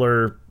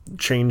molecular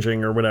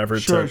changing or whatever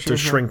to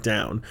shrink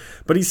down,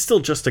 but he's still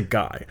just a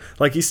guy.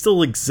 Like he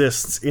still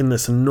exists in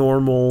this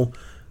normal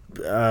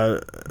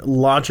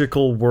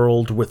logical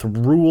world with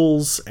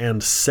rules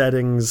and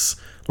settings.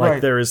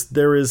 Like there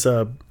is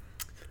a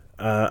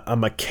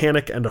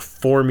mechanic and a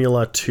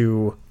formula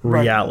to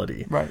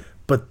reality. Right.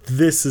 But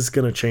this is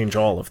going to change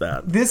all of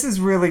that. This is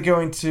really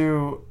going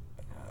to.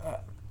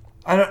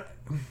 I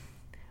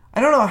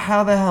don't know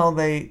how the hell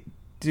they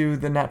do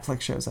the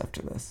Netflix shows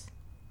after this.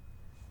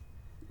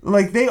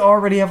 Like they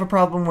already have a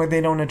problem where they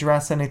don't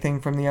address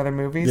anything from the other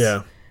movies.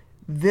 Yeah.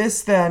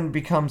 This then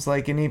becomes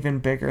like an even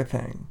bigger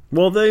thing.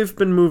 Well, they've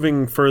been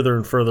moving further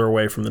and further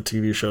away from the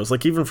TV shows,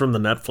 like even from the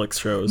Netflix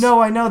shows. No,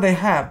 I know they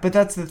have, but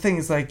that's the thing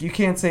is like you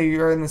can't say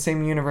you're in the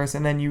same universe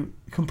and then you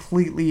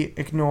completely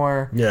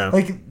ignore. Yeah.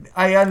 Like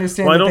I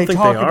understand I that don't they think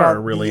talk they are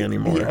about really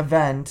anymore. The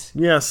event.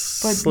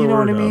 Yes, but you know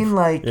what I mean.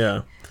 Like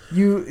yeah.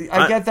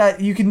 I get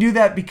that you can do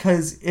that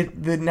because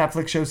the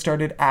Netflix show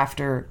started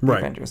after the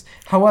Avengers.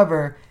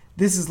 However,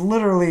 this is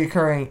literally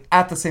occurring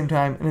at the same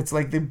time, and it's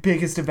like the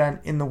biggest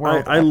event in the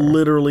world. I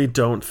literally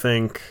don't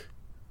think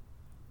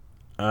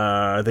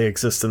they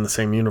exist in the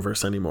same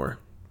universe anymore.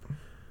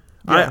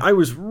 Yeah. I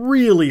was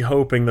really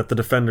hoping that the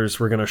Defenders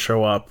were going to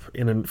show up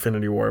in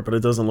Infinity War, but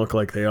it doesn't look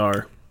like they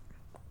are.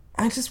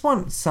 I just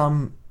want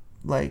some,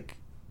 like,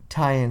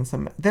 tie-in.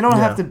 They don't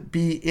have to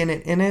be in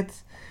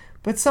it,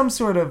 but some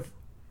sort of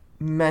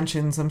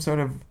mention, some sort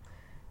of...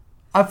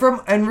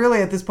 and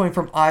really at this point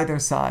from either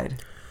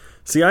side.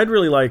 See, I'd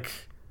really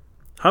like...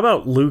 How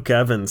about Luke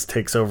Evans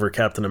takes over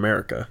Captain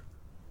America?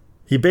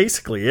 He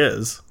basically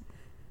is.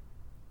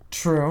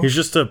 True. He's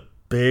just a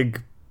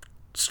big,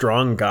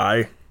 strong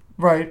guy.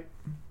 Right.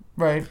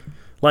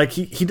 Like,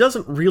 he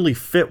doesn't really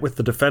fit with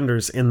the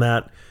Defenders in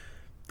that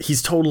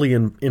he's totally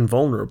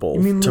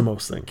invulnerable to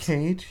most things.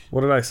 Cage?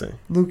 What did I say?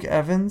 Luke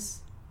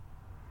Evans?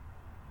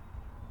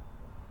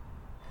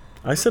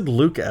 I said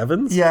Luke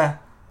Evans? Yeah.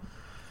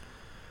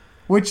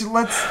 Which,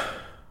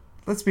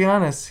 let's be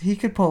honest, he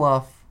could pull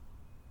off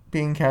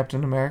being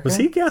Captain America. Was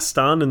he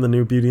Gaston in the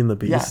new Beauty and the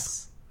Beast?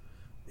 Yes.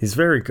 He's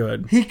very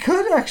good. He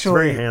could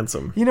actually. He's very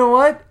handsome. You know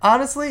what?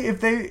 Honestly, if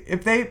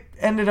they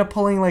ended up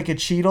pulling like a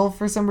Cheadle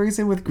for some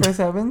reason with Chris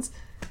Evans,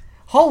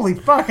 holy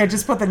fuck! I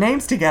just put the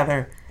names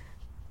together.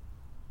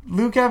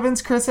 Luke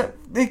Evans,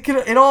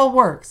 it all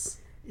works.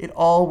 It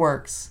all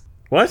works.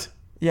 What?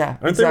 Yeah.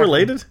 Aren't they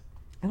related?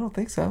 I don't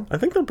think so. I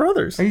think they're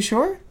brothers. Are you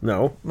sure?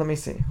 No. Let me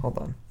see. Hold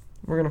on.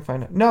 We're gonna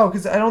find out. No,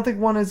 because I don't think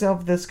one is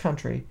of this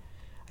country.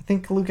 I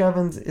think Luke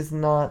Evans is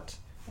not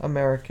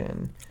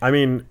American. I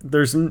mean,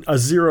 there's a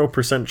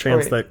 0%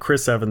 chance that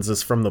Chris Evans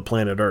is from the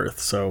planet Earth,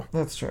 so...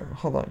 That's true.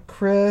 Hold on.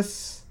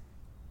 Chris...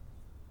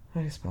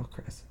 How do you spell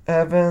Chris?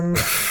 Evans...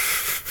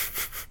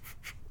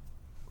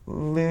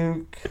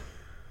 Luke...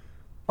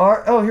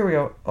 here we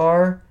go.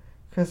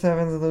 Chris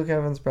Evans and Luke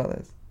Evans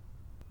brothers.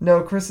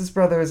 No, Chris's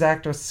brother is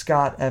actor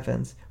Scott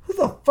Evans. Who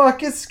the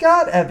fuck is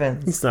Scott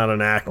Evans? He's not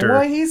an actor.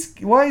 Why is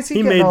he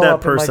getting made all that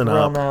up person in my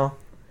grill up. now?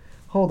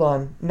 Hold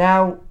on.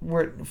 Now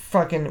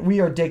we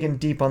are digging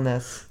deep on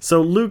this.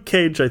 So Luke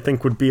Cage, I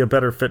think, would be a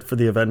better fit for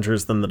the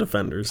Avengers than the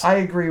Defenders. I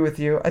agree with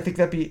you. I think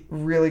that'd be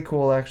really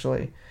cool,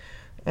 actually.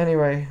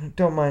 Anyway,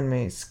 don't mind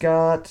me.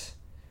 Scott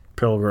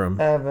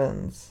Pilgrim.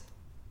 Evans.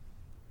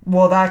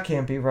 Well, that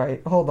can't be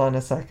right. Hold on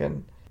a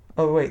second.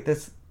 Oh, wait.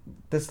 This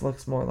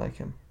looks more like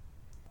him.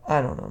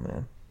 I don't know,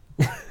 man.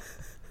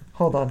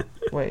 Hold on.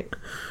 Wait.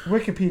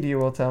 Wikipedia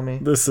will tell me.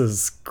 This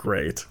is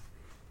great.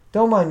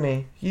 Don't mind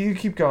me. You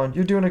keep going.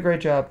 You're doing a great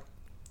job.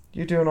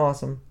 You're doing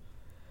awesome.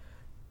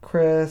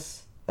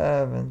 Chris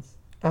Evans.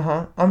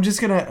 I'm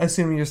just going to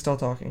assume you're still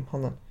talking.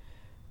 Hold on.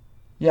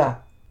 Yeah.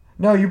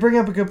 No, you bring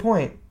up a good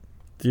point.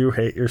 Do you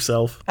hate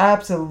yourself?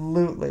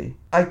 Absolutely.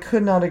 I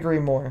could not agree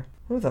more.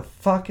 Who the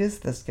fuck is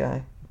this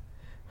guy?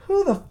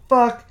 Who the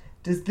fuck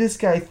does this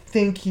guy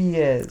think he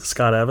is?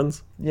 Scott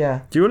Evans?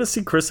 Yeah. Do you want to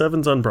see Chris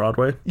Evans on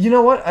Broadway? You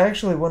know what? I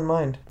actually wouldn't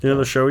mind. Do you know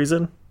the show he's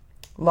in?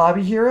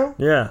 Lobby Hero?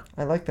 Yeah.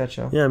 I like that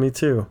show. Yeah, me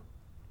too.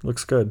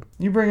 Looks good.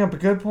 You bring up a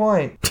good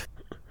point.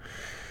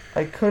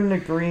 I couldn't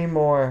agree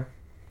more.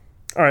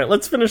 All right,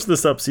 let's finish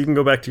this up so you can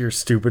go back to your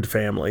stupid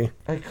family.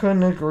 I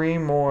couldn't agree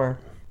more.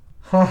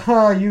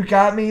 Haha, you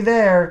got me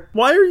there.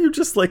 Why are you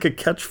just like a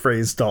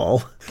catchphrase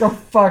doll? Go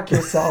fuck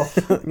yourself.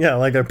 Yeah,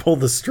 like I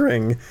pulled the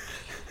string.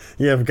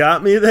 You've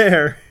got me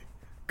there.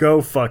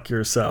 Go fuck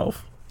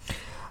yourself.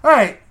 All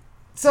right,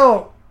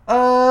 so...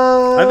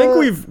 I think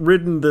we've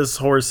ridden this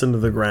horse into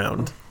the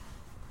ground.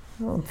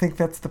 I don't think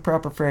that's the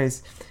proper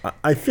phrase.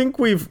 I think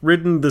we've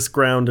ridden this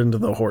ground into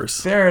the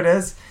horse. There it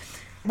is.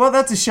 Well,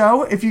 that's a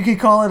show, if you could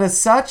call it as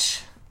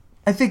such.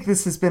 I think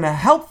this has been a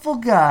helpful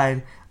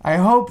guide. I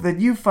hope that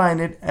you find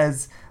it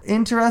as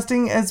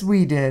interesting as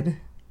we did.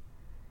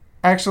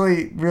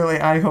 Actually, really,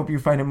 I hope you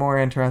find it more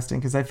interesting,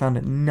 because I found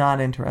it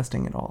not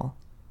interesting at all.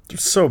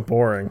 It's so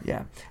boring.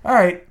 Yeah. All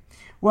right.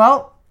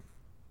 Well,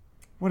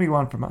 what do you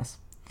want from us?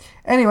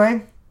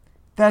 Anyway,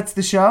 that's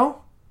the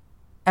show,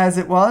 as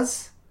it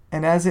was,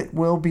 and as it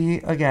will be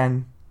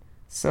again.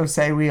 So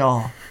say we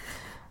all.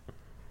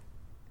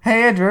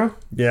 Hey, Andrew.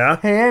 Yeah?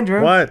 Hey,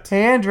 Andrew. What?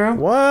 Hey, Andrew.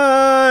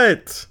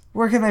 What?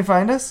 Where can they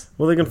find us?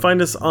 Well, they can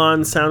find us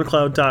on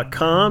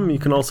SoundCloud.com. You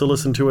can also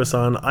listen to us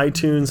on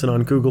iTunes and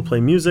on Google Play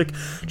Music.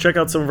 Check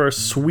out some of our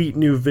sweet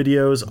new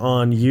videos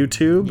on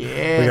YouTube.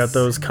 Yes. We got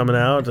those coming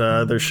out.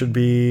 There should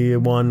be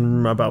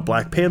one about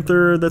Black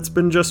Panther that's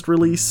been just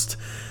released.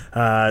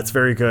 It's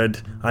very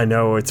good. I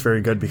know it's very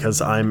good because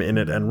I'm in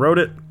it and wrote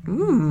it.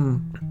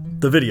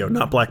 The video,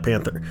 not Black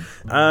Panther.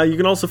 You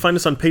can also find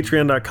us on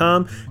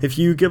Patreon.com. If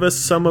you give us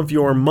some of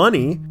your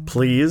money,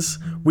 please,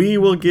 we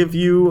will give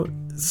you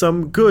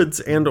some goods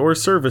and or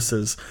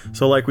services.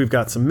 So like we've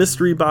got some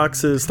mystery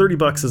boxes.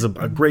 $30 is a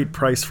great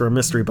price for a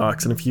mystery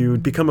box, and if you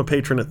become a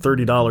patron at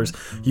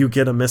 $30 you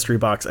get a mystery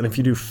box, and if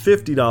you do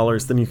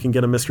 $50 then you can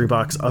get a mystery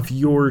box of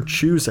your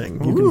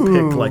choosing. You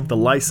can pick like the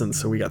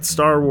license. So we got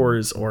Star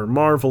Wars or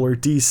Marvel or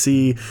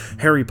DC,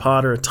 Harry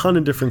Potter, a ton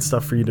of different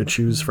stuff for you to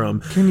choose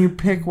from. Can you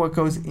pick what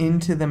goes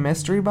into the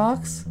mystery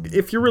box?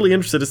 If you're really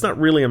interested, it's not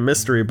really a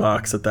mystery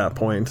box at that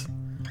point.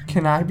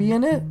 Can I be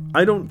in it?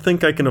 I don't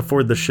think I can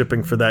afford the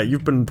shipping for that.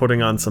 You've been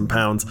putting on some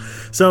pounds.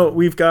 So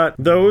we've got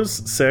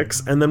those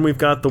 6, and then we've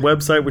got the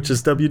website, which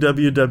is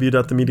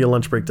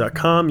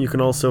www.themedialunchbreak.com. You can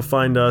also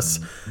find us,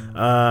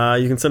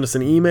 you can send us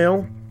an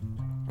email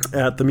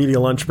at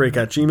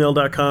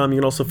themedialunchbreak@gmail.com. You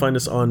can also find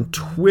us on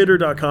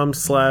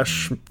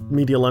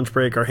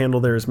twitter.com/medialunchbreak. Our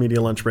handle there is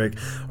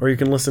medialunchbreak. Or you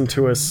can listen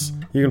to us,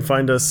 you can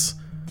find us...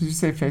 Did you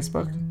say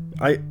Facebook?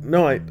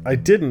 No, I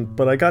didn't,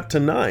 but I got to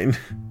 9.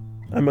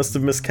 I must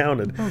have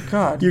miscounted. Oh,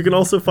 God. You can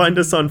also find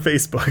us on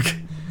Facebook.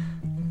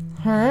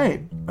 All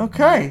right.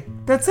 Okay.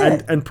 That's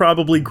it. And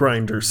probably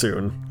Grindr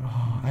soon.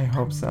 Oh, I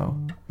hope so.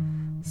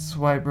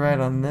 Swipe right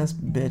on this,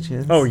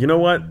 bitches. Oh, you know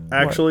what?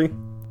 Actually,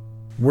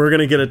 we're going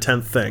to get a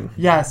 10th thing.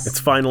 Yes.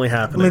 It's finally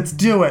happening. Let's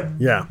do it.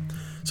 Yeah.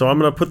 So I'm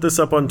going to put this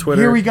up on Twitter.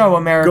 Here we go,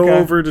 America. Go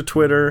over to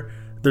Twitter.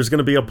 There's going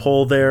to be a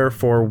poll there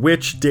for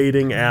which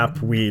dating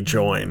app we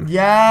join.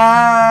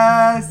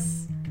 Yes!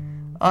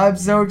 I'm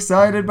so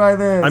excited by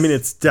this. I mean,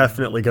 it's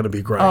definitely going to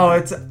be Grindr. Oh,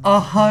 it's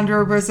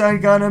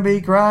 100% gonna be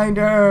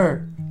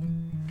Grindr.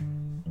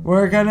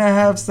 We're gonna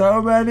have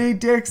so many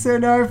dicks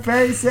in our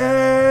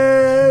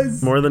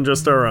faces! More than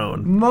just our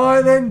own.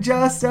 More than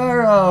just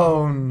our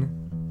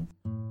own.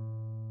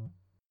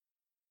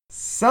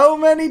 So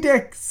many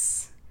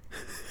dicks.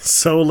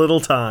 So little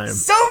time.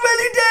 So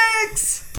many dicks!